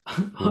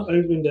Mm.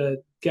 opened a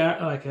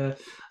like a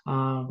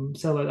sound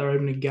like they're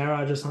opening a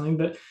garage or something.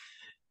 But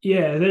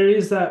yeah, there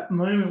is that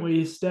moment where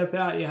you step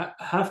out, you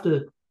have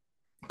to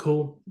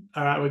cool.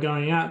 All right, we're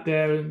going out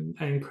there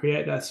and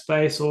create that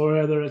space, or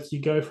whether it's you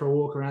go for a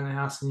walk around the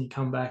house and you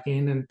come back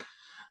in and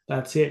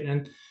that's it.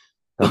 And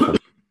Definitely.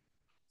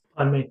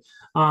 I mean,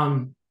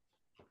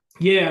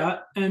 yeah,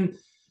 and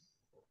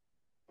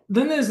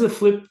then there's the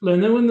flip,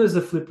 and then when there's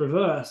the flip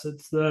reverse,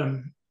 it's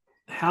the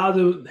how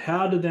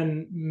do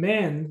then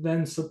men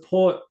then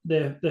support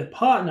their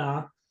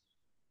partner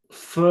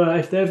for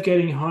if they're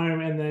getting home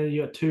and then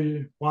you got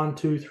two, one,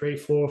 two, three,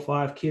 four,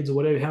 five kids or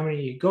whatever, how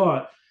many you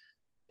got,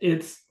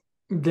 it's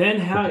then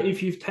how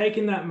if you've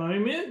taken that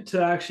moment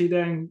to actually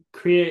then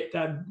create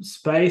that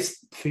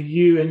space for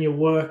you and your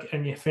work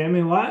and your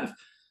family life,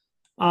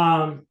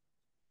 um,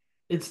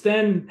 it's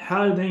then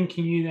how then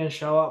can you then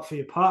show up for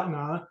your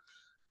partner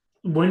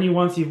when you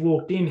once you've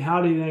walked in,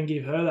 how do you then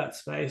give her that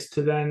space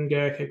to then go,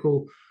 okay,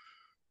 cool.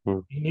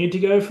 Mm. You need to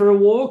go for a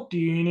walk? Do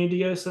you need to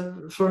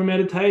go for a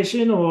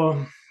meditation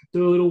or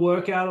do a little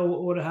workout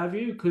or what have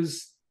you?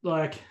 Because,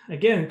 like,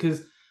 again,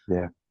 because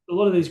Yeah. a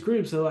lot of these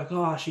groups are like,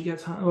 oh, she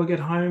gets home, I'll get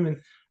home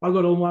and I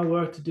got all my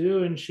work to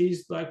do. And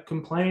she's like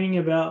complaining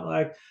about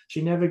like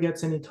she never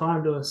gets any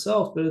time to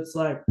herself. But it's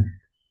like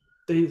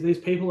these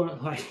people are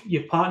like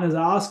your partner's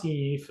asking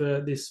you for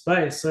this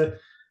space. So,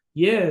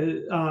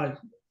 yeah,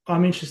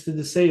 I'm interested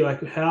to see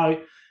like how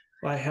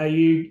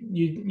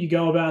you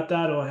go about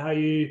that or how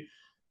you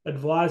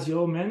advise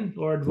your men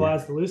or Yeah.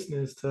 advise the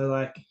listeners to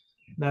like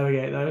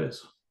navigate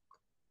those.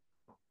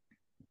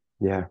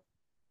 Yeah.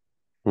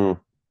 Hmm.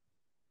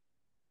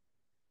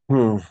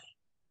 Hmm.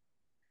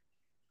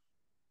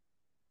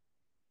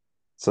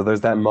 So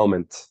there's that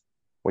moment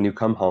when you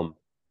come home,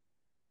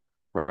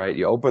 right?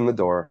 You open the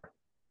door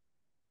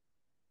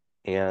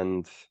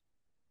and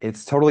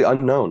it's totally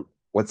unknown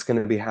what's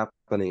going to be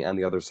happening on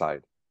the other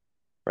side,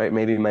 right?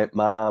 Maybe my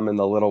mom and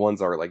the little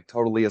ones are like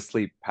totally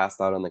asleep,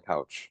 passed out on the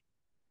couch,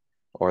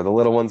 or the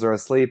little ones are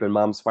asleep and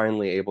mom's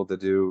finally able to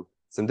do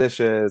some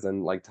dishes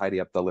and like tidy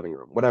up the living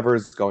room, whatever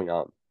is going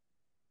on,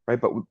 right?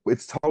 But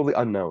it's totally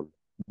unknown.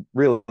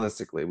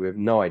 Realistically, we have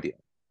no idea.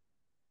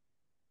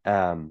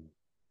 Um,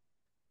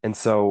 and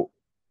so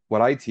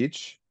what I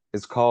teach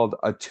is called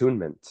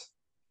attunement.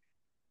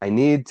 I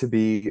need to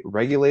be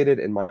regulated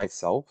in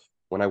myself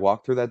when I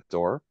walk through that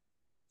door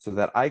so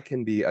that I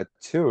can be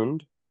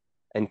attuned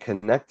and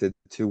connected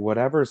to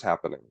whatever's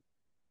happening.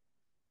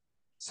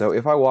 So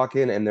if I walk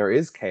in and there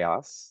is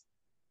chaos,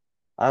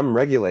 I'm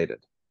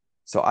regulated.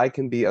 So I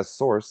can be a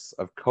source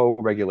of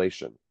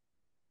co-regulation.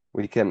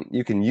 You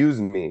can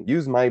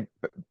use my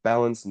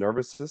balanced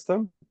nervous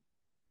system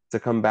to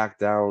come back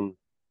down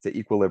to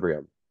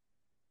equilibrium.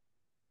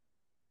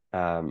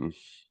 Um,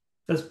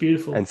 That's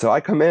beautiful. and so I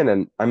come in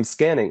and I'm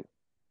scanning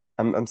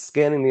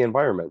the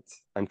environment.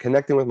 I'm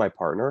connecting with my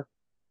partner.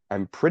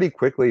 I'm pretty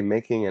quickly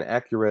making an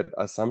accurate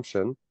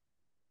assumption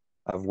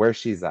of where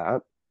she's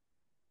at.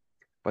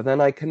 But then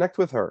I connect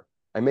with her.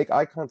 I make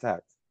eye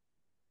contact.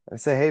 I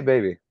say, "Hey,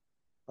 baby,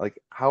 like,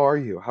 how are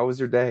you? How was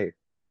your day?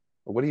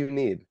 What do you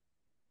need?"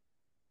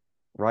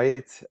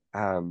 Right?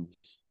 And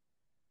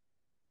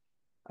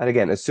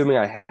again, assuming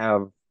I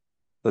have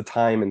the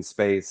time and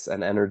space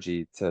and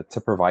energy to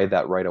provide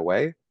that right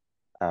away.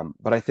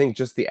 But I think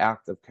just the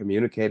act of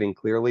communicating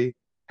clearly,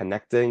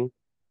 connecting,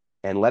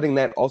 and letting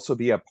that also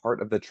be a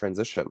part of the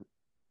transition,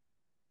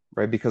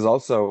 right? Because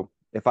also,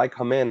 if I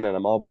come in and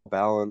I'm all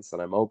balanced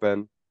and I'm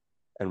open,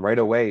 and right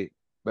away,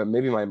 but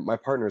maybe my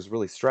partner is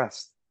really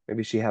stressed.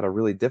 Maybe she had a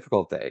really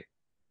difficult day.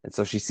 And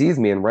so she sees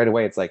me, and right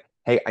away it's like,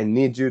 hey, I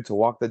need you to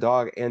walk the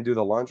dog and do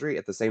the laundry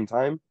at the same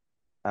time,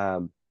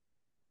 um,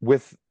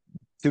 with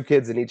two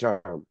kids in each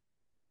arm.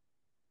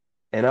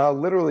 And I'll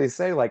literally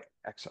say, like,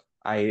 actually,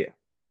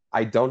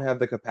 I don't have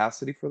the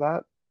capacity for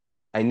that.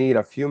 I need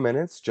a few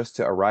minutes just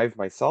to arrive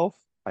myself.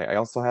 I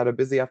also had a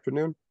busy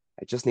afternoon.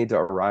 I just need to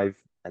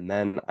arrive, and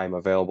then I'm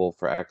available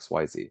for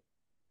XYZ.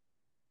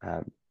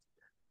 Um,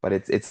 but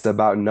it's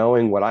about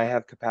knowing what I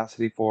have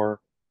capacity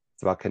for.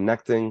 It's about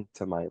connecting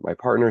to my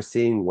partner,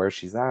 seeing where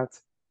she's at,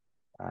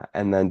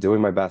 and then doing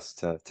my best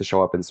to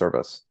show up in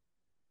service.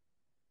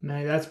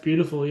 Man, that's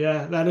beautiful.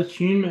 Yeah, that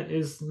attunement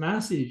is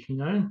massive, you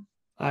know.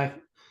 Like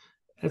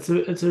it's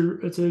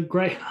a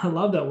great I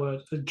love that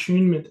word,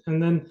 attunement.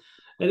 And then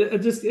it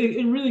just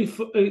it really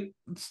it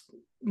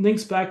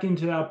links back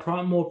into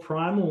our more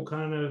primal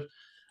kind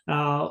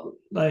of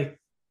like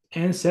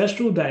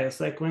ancestral days,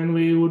 like when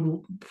we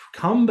would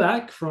come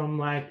back from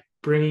like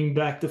bringing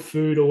back the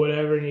food or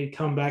whatever, and you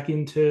come back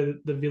into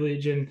the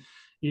village and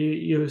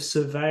you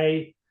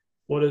survey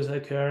what is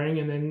occurring,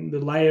 and then the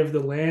lay of the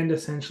land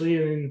essentially,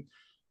 and then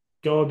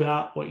go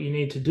about what you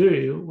need to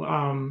do.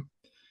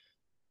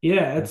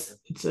 Yeah, Yeah.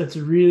 it's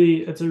a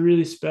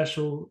really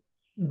special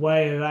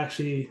way of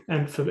actually,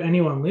 and for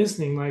anyone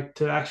listening, like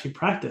to actually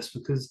practice,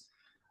 because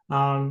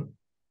um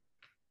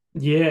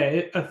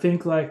I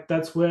think like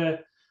that's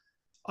where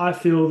I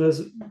feel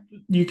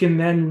you can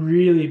then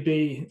really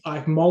be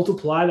like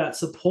multiply that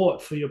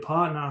support for your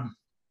partner.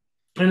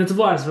 And it's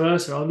vice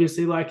versa.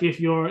 Obviously, like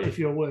if you're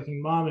a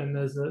working mom and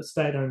there's a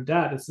stay-at-home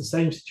dad, it's the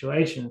same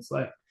situation. It's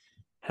like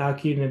how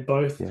can they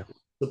both Yeah.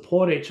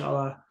 support each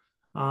other,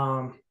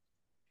 um,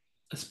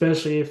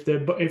 especially if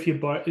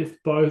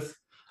both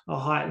are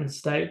heightened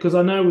state. Because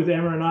I know with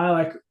Emma and I,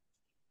 like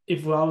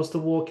if I was to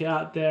walk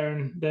out there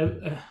and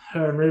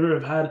her and River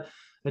have had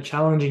a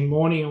challenging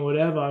morning or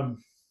whatever,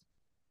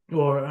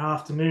 or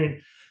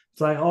afternoon,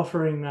 it's like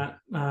offering that,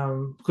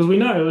 because we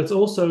know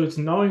it's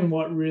knowing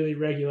what really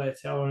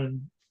regulates our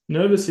own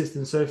nervous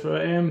system. So for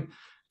Em,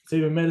 it's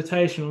either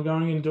meditation or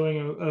going and doing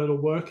a little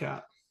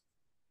workout.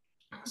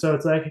 So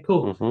it's like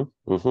cool.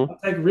 Hmm. Hmm. I'll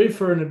take Riv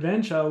for an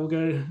adventure. We'll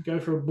go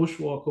for a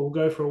bushwalk, or we'll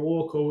go for a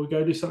walk, or we'll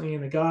go do something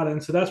in the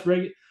garden. So that's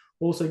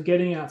also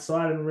getting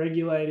outside and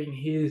regulating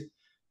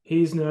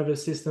his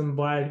nervous system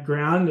by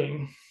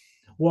grounding,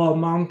 while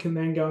mum can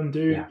then go and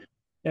do Yeah.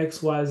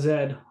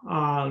 XYZ,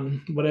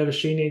 whatever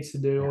she needs to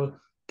do Yeah.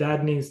 or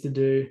dad needs to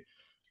do.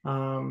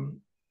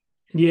 Um,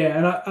 yeah,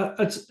 and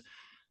it's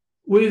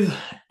with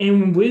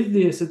with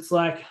this, it's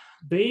like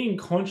being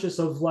conscious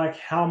of like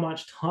how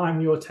much time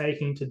you're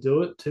taking to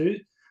do it too.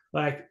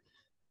 Like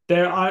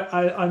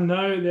I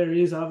know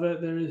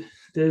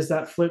there's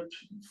that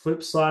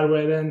flip side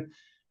where then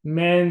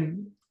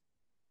men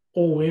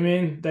or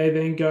women, they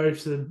then go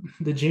to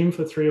the gym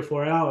for 3 or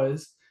 4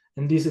 hours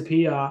and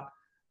disappear,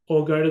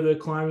 or go to the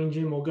climbing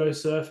gym or go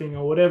surfing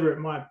or whatever it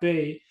might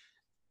be.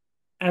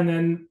 And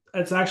then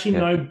it's actually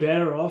Yeah. no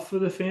better off for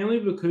the family,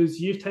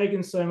 because you've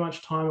taken so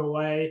much time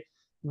away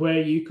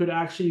where you could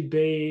actually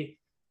be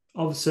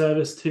of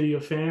service to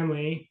your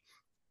family,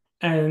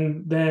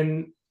 and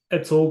then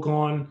it's all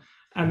gone.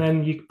 And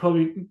then you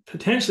probably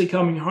potentially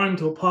coming home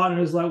to a partner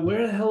who's like,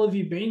 where the hell have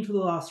you been for the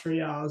last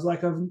 3 hours?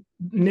 Like, I'm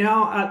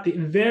now at the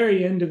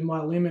very end of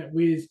my limit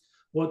with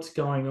what's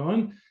going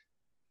on.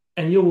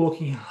 And you're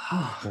walking,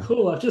 oh,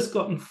 cool, I've just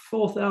gotten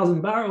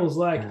 4,000 barrels.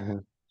 Like,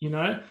 you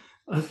know,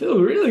 I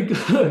feel really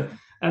good.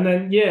 And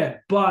then, yeah,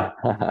 but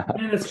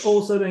then it's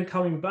also then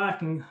coming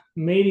back and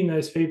meeting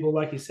those people,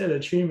 like you said,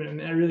 attunement,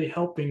 and really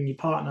helping your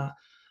partner.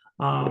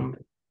 Um,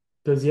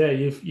 because yeah,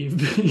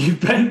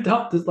 you've banked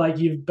up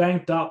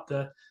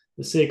the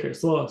secret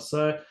sauce.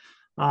 So,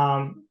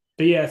 but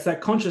yeah, it's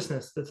that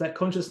consciousness. It's that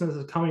consciousness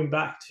of coming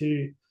back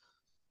to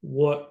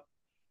what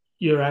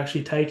you're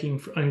actually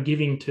taking and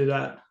giving to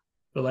that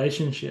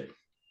relationship.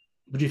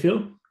 Would you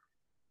feel?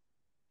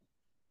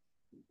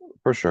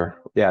 For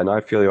sure. Yeah, no,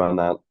 I feel you on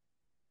that.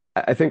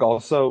 I think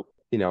also,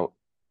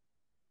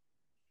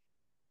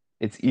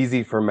 it's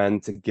easy for men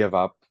to give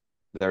up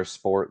their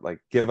sport, like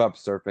give up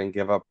surfing,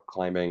 give up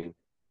climbing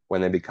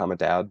when they become a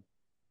dad.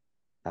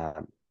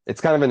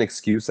 It's kind of an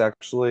excuse,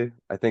 actually.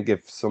 I think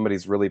if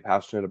somebody's really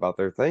passionate about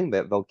their thing,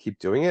 that they'll keep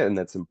doing it, and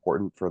that's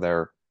important for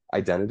their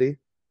identity.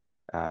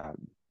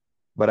 Um,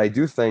 but I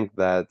do think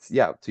that,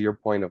 yeah, to your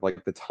point of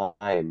like the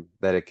time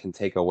that it can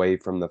take away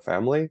from the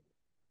family.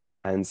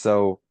 And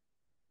so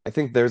I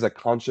think there's a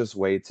conscious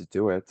way to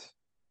do it,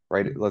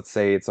 right? Let's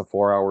say it's a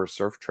 4 hour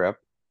surf trip.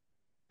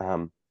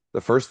 Um,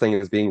 the first thing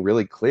is being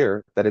really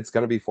clear that it's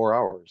going to be 4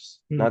 hours,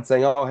 Mm, not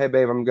saying, oh, hey,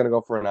 babe, I'm going to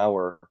go for an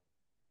hour.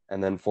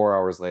 And then 4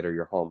 hours later,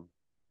 you're home,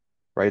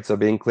 right? So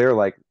being clear,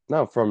 like,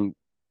 no, from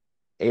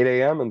 8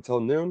 a.m. until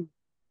noon,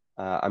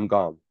 I'm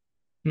gone,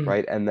 mm,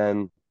 right? And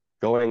then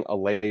going a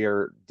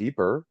layer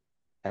deeper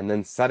and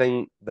then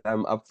setting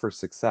them up for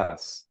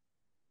success,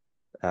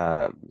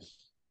 um,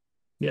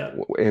 yeah.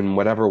 in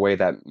whatever way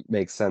that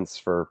makes sense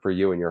for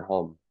you and your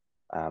home.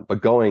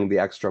 But going the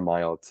extra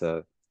mile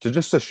to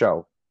just to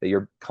show that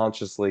you're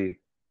consciously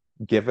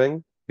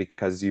giving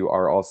because you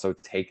are also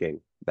taking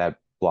that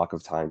block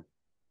of time.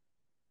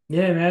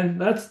 Yeah, man.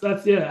 That's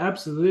yeah,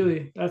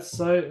 absolutely. That's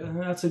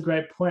a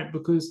great point,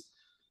 because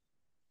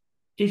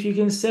if you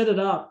can set it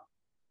up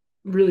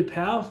really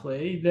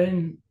powerfully,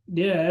 then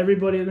yeah,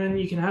 everybody, then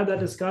you can have that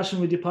discussion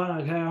with your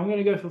partner. Okay, I'm going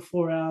to go for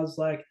 4 hours,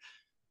 like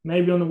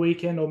maybe on the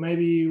weekend, or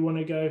maybe you want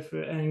to go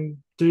for and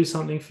do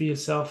something for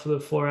yourself for the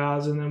 4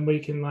 hours, and then we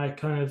can like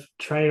kind of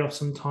trade off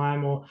some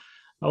time, or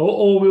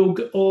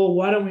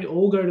why don't we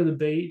all go to the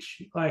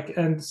beach, like,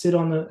 and sit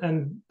on the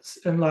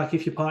and like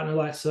if your partner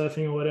likes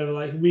surfing or whatever,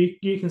 like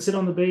you can sit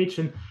on the beach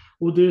and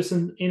we'll do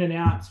some in and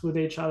outs with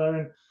each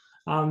other,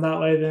 and that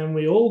way then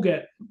we all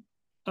get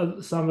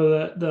some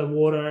of the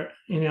water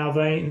in our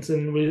veins,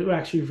 and we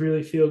actually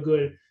really feel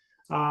good.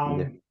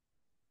 Yeah.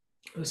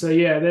 So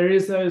yeah, there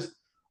is those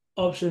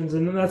options,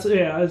 and that's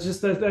yeah, it's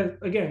just that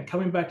again,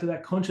 coming back to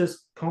that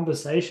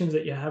conversations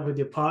that you have with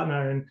your partner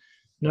and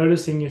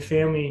noticing your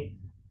family,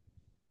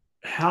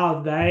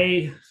 how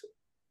they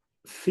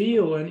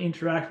feel and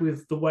interact with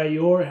the way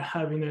you're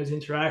having those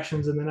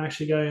interactions, and then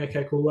actually going,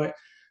 okay, cool, like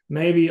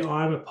maybe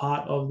I'm a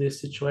part of this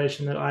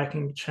situation that I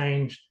can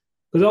change.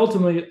 Because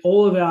ultimately,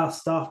 all of our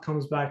stuff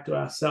comes back to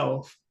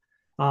ourselves.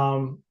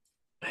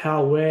 How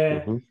we're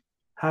Hmm.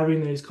 having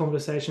these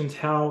conversations,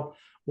 how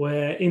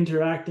we're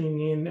interacting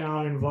in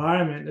our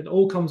environment, it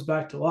all comes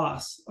back to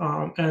us.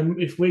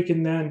 And if we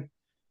can then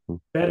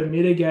better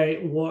mitigate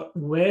what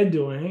we're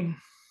doing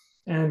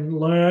and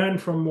learn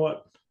from what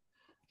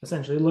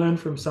essentially learn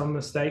from some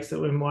mistakes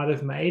that we might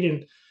have made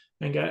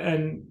and go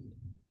and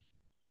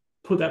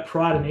put that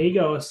pride and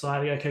ego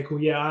aside. Okay,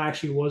 cool. Yeah, I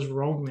actually was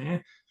wrong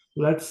there.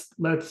 Let's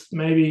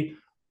maybe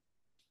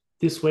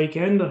this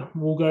weekend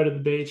we'll go to the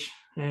beach,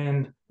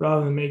 and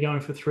rather than me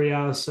going for 3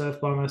 hours surf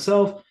by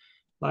myself,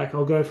 like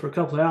I'll go for a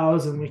couple of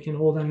hours and we can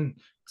all then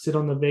sit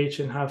on the beach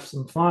and have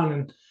some fun.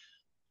 And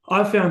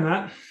I found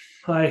that,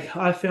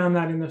 I found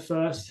that in the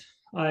first,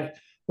 like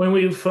when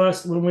we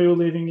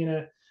were living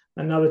in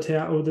another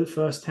town, or the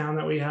first town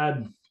that we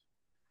had,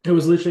 it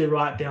was literally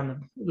right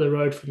down the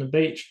road from the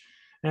beach,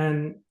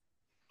 and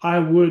I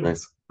would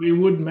Nice. we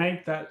would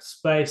make that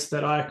space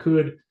that I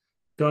could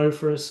go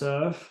for a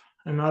surf,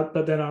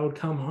 but then I would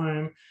come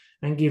home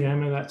and give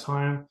Emma that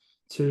time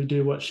to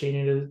do what she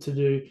needed to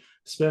do,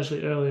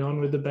 especially early on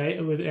with the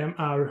bait with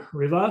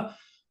River.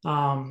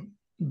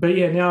 But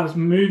yeah, now it's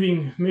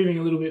moving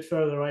a little bit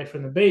further away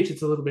from the beach.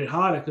 It's a little bit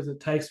harder because it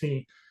takes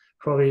me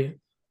probably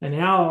an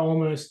hour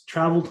almost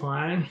travel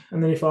time,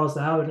 and then if I was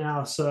to have an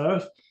hour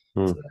surf,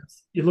 Hmm. so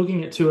you're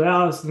looking at 2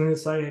 hours, and then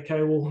it's like,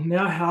 okay, well,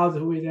 now how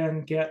do we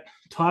then get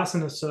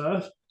Tyson to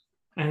surf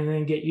and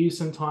then get you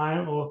some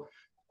time, or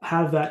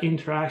have that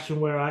interaction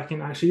where I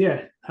can actually,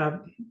 yeah,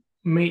 have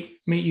meet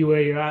you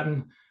where you're at,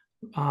 and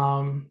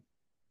um,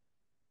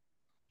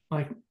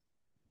 like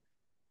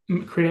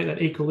create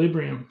that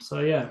equilibrium.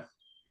 So yeah,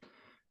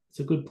 it's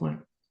a good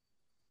point.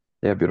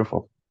 Yeah,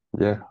 beautiful.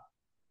 Yeah.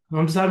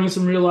 I'm just having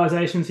some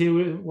realizations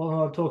here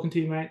while I'm talking to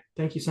you, mate.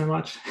 Thank you so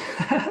much.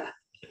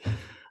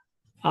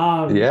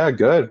 um, Yeah,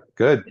 good,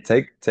 good.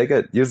 Take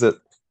it, use it.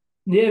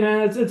 Yeah,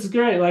 man, it's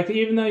great. Like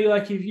even though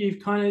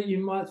you've kind of, you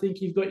might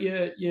think you've got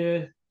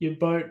your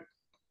boat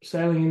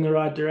sailing in the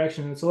right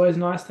direction, it's always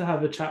nice to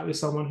have a chat with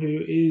someone who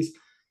is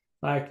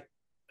like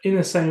in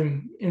the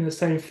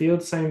same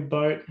field, same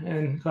boat,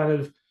 and kind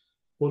of,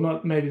 well,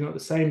 not maybe not the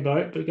same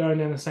boat, but going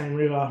down the same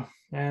river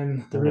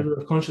and the Uh, river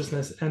of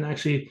consciousness, and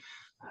actually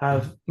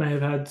may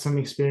have had some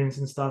experience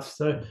and stuff.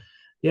 So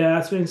yeah,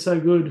 that's been so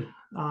good.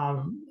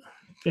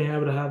 Being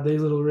able to have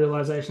these little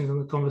realizations in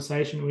the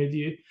conversation with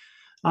you.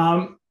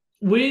 Um,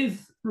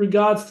 with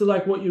regards to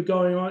like what you're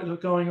going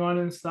on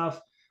and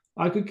stuff,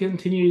 I could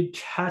continue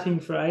chatting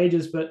for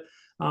ages, but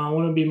I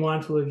want to be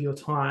mindful of your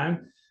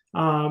time.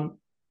 Um,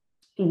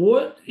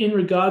 what in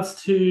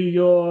regards to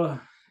your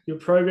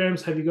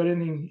programs, have you got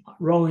anything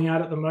rolling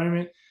out at the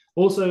moment?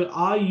 Also,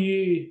 are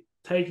you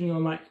taking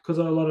on, like, because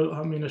a lot of,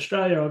 I mean,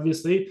 Australia,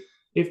 obviously,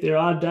 if there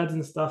are dads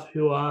and stuff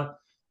who are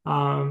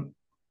um,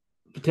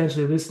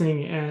 potentially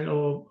listening, and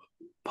or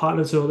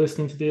partners who are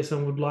listening to this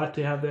and would like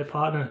to have their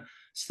partner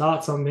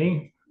start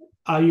something,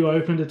 are you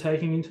open to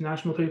taking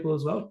international people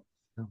as well?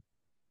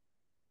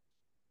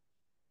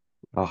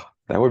 oh,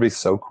 that would be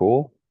so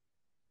cool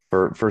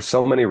for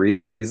so many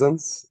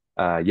reasons.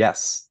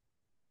 Yes,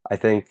 I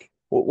think.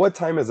 What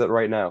time is it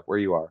right now where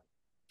you are?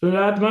 So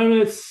at the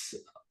moment, it's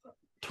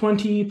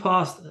 20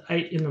 past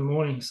 8 in the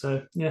morning.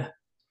 So yeah,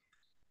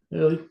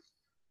 early.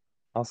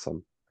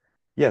 Awesome.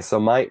 Yeah, so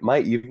my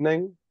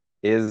evening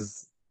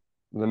is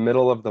the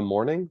middle of the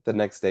morning the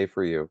next day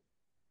for you.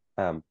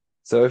 Um,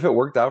 so if it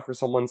worked out for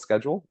someone's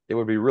schedule, it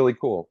would be really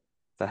cool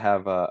to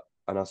have an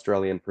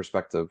Australian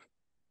perspective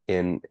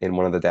in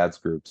one of the dad's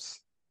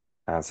groups.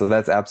 So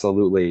that's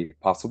absolutely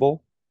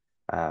possible.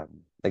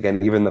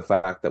 Again, even the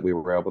fact that we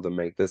were able to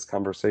make this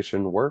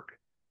conversation work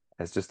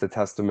is just a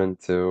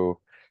testament to,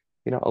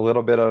 a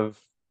little bit of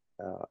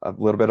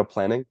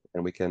planning,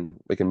 and we can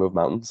move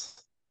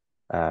mountains.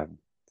 Um,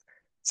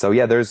 so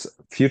yeah, there's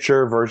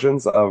future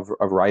versions of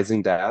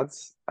Rising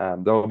Dads.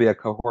 There will be a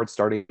cohort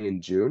starting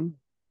in June.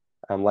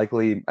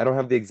 Likely, I don't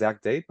have the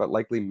exact date, but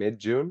likely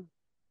mid-June.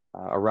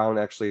 Around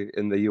actually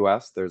in the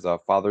US, there's a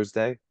Father's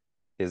Day,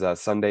 is a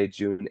Sunday,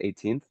 June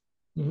 18th.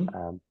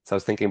 Mm-hmm. So I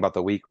was thinking about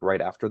the week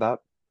right after that.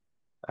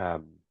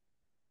 Um,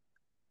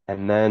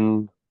 and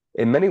then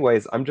in many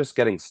ways, I'm just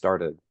getting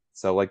started.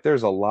 So like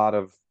there's a lot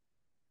of,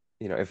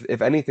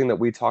 if anything that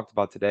we talked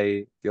about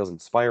today feels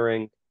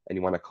inspiring and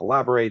you want to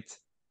collaborate,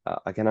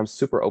 again, I'm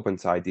super open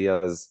to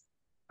ideas,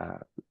 uh,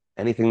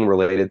 anything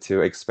related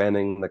to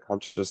expanding the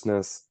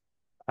consciousness,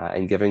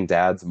 and giving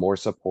dads more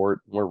support,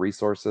 more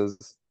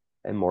resources,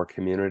 and more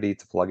community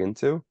to plug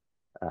into.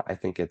 I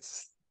think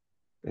it's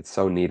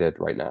so needed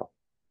right now.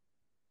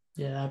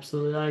 Yeah,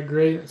 absolutely. I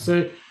agree.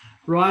 So,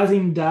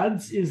 Rising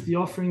Dads is the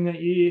offering that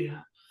you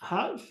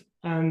have,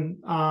 and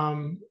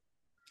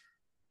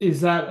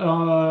Is that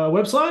a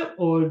website,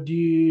 or do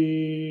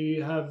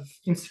you have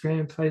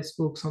Instagram,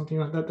 Facebook, something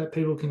like that that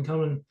people can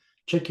come and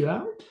check you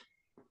out?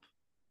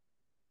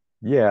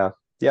 Yeah.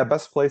 Yeah,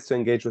 best place to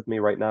engage with me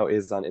right now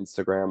is on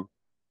Instagram,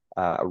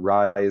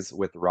 Rise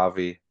with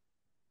Ravi.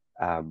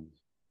 Um,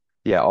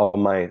 yeah, all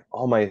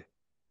my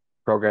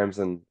programs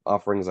and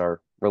offerings are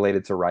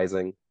related to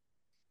rising.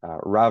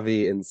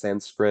 Ravi in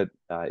Sanskrit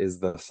is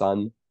the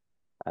sun.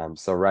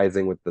 So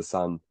rising with the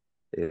sun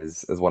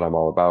is what I'm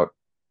all about.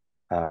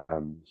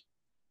 Um,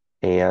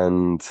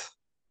 and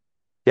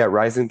yeah,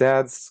 Rising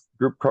Dads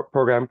group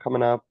program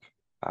coming up.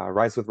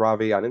 Rise with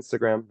Ravi on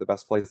Instagram, the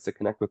best place to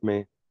connect with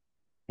me.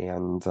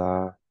 And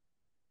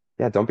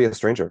yeah, don't be a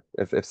stranger.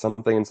 If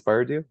something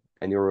inspired you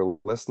and you were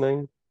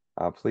listening,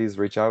 please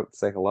reach out,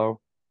 say hello.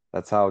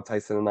 That's how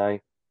Tyson and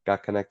I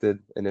got connected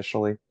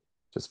initially,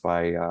 just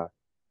by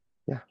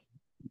yeah,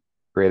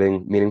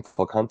 creating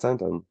meaningful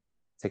content and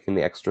taking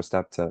the extra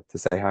step to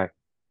say hi.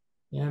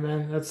 Yeah,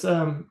 man, that's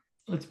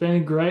it's been a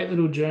great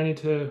little journey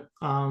to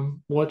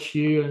watch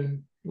you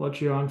and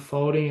watch you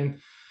unfolding,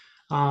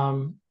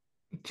 and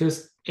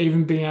just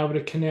even being able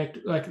to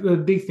connect. Like the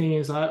big thing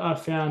is, I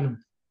found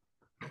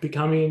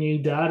becoming a new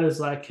dad is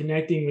like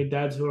connecting with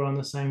dads who are on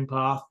the same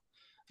path.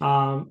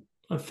 I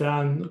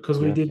found because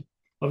we Yeah, did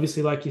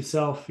obviously like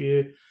yourself,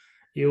 you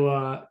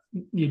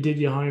you did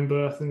your home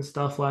birth and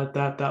stuff like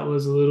that. That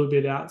was a little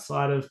bit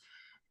outside of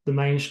the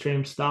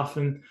mainstream stuff,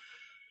 and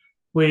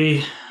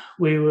we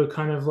we were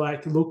kind of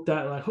like looked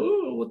at like,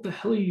 oh, what the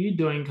hell are you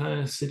doing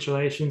kind of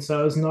situation. So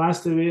it was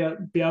nice to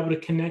be able to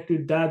connect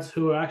with dads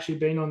who are actually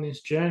been on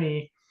this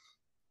journey,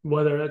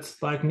 whether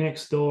it's like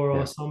next door or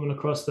yeah, someone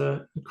across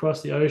the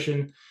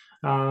ocean,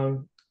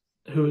 um,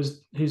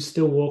 who's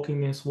still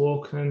walking this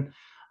walk. And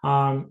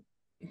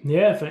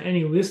yeah, for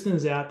any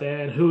listeners out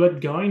there who are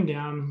going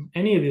down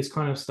any of this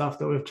kind of stuff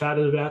that we've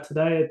chatted about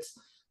today, it's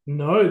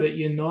know that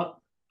you're not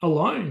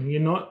alone.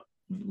 You're not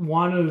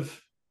one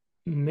of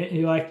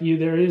like you.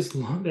 There is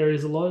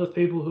a lot of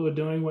people who are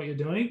doing what you're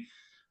doing,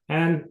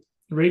 and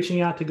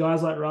reaching out to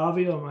guys like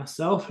Ravi or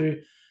myself who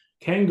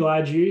can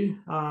guide you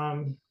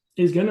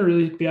is going to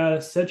really be able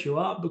to set you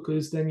up,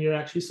 because then you're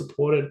actually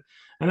supported.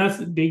 And that's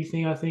the big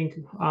thing, I think.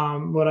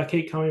 What I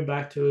keep coming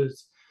back to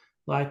is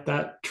like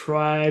that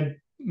tribe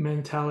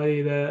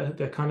mentality,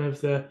 the kind of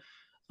the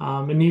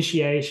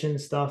initiation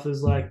stuff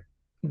is like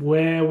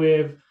where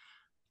we've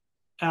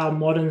our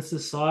modern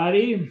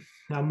society,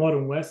 our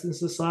modern Western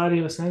society,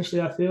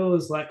 essentially, I feel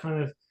is like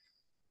kind of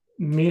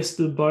missed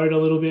the boat a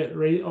little bit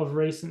of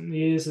recent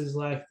years. Is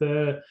like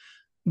that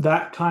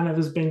kind of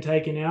has been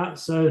taken out.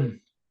 So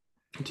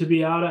to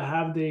be able to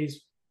have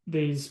these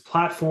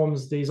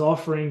platforms, these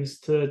offerings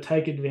to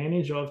take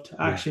advantage of, to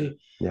yeah, actually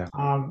yeah,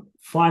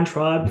 find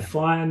tribe, yeah,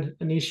 find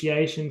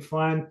initiation,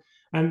 find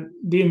and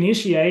the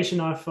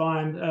initiation I've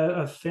found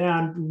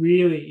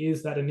really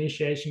is that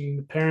initiation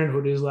into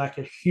parenthood is like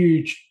a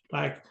huge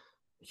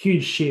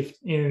shift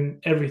in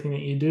everything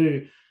that you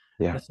do.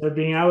 yeah, And so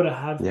being able to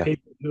have yeah,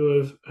 people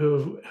who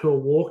have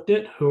walked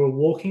it, who are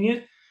walking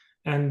it,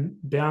 and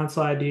bounce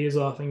ideas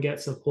off and get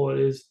support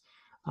is,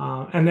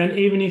 and then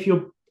even if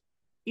you're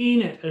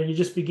in it and you're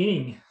just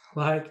beginning,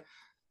 like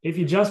if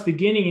you're just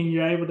beginning and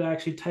you're able to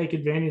actually take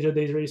advantage of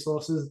these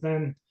resources,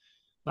 then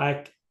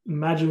like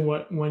imagine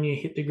what when you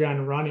hit the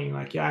ground running,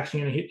 like you're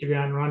actually going to hit the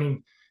ground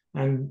running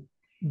and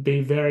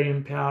be very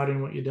empowered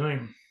in what you're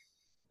doing.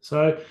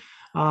 So,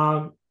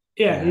 yeah,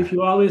 if yeah.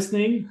 you are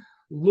listening,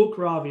 look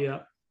Ravi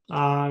up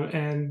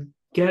and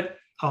get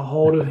a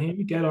hold of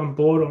him, get on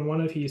board on one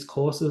of his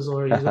courses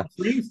or his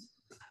offerings,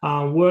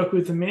 work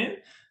with the man,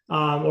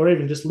 or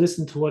even just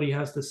listen to what he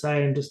has to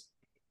say and just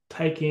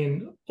take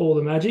in all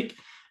the magic.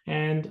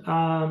 And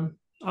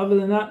other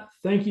than that,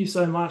 thank you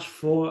so much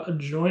for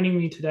joining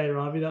me today,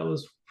 Ravi. That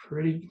was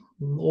pretty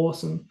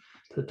awesome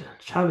to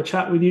have a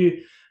chat with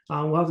you.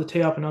 We'll have to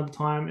tee up another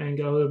time and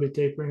go a little bit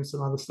deeper into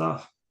some other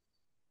stuff.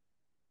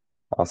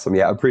 Awesome.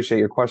 Yeah, I appreciate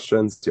your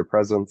questions, your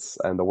presence,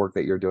 and the work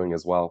that you're doing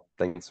as well.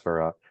 Thanks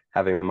for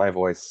having my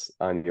voice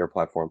on your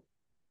platform.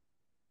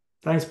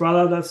 Thanks,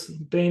 brother. That's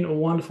been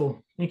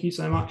wonderful. Thank you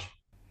so much.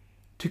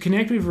 To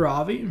connect with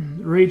Ravi,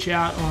 reach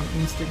out on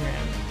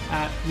Instagram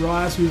at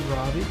Rise with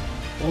Ravi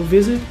or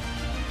visit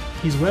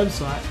his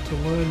website to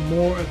learn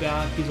more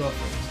about his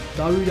offerings,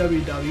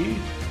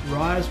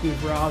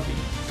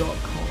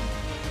 www.risewithravi.com.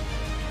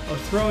 I'll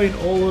throw in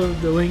all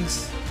of the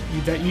links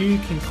that you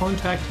can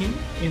contact him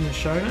in the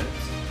show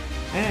notes.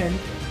 And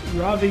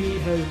Ravi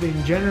has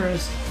been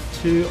generous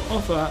to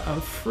offer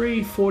a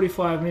free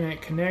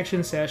 45-minute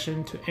connection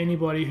session to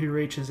anybody who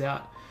reaches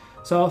out.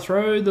 So I'll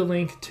throw the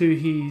link to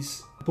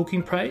his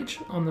booking page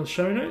on the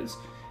show notes.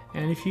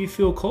 And if you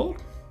feel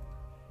called,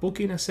 book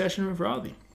in a session with Ravi.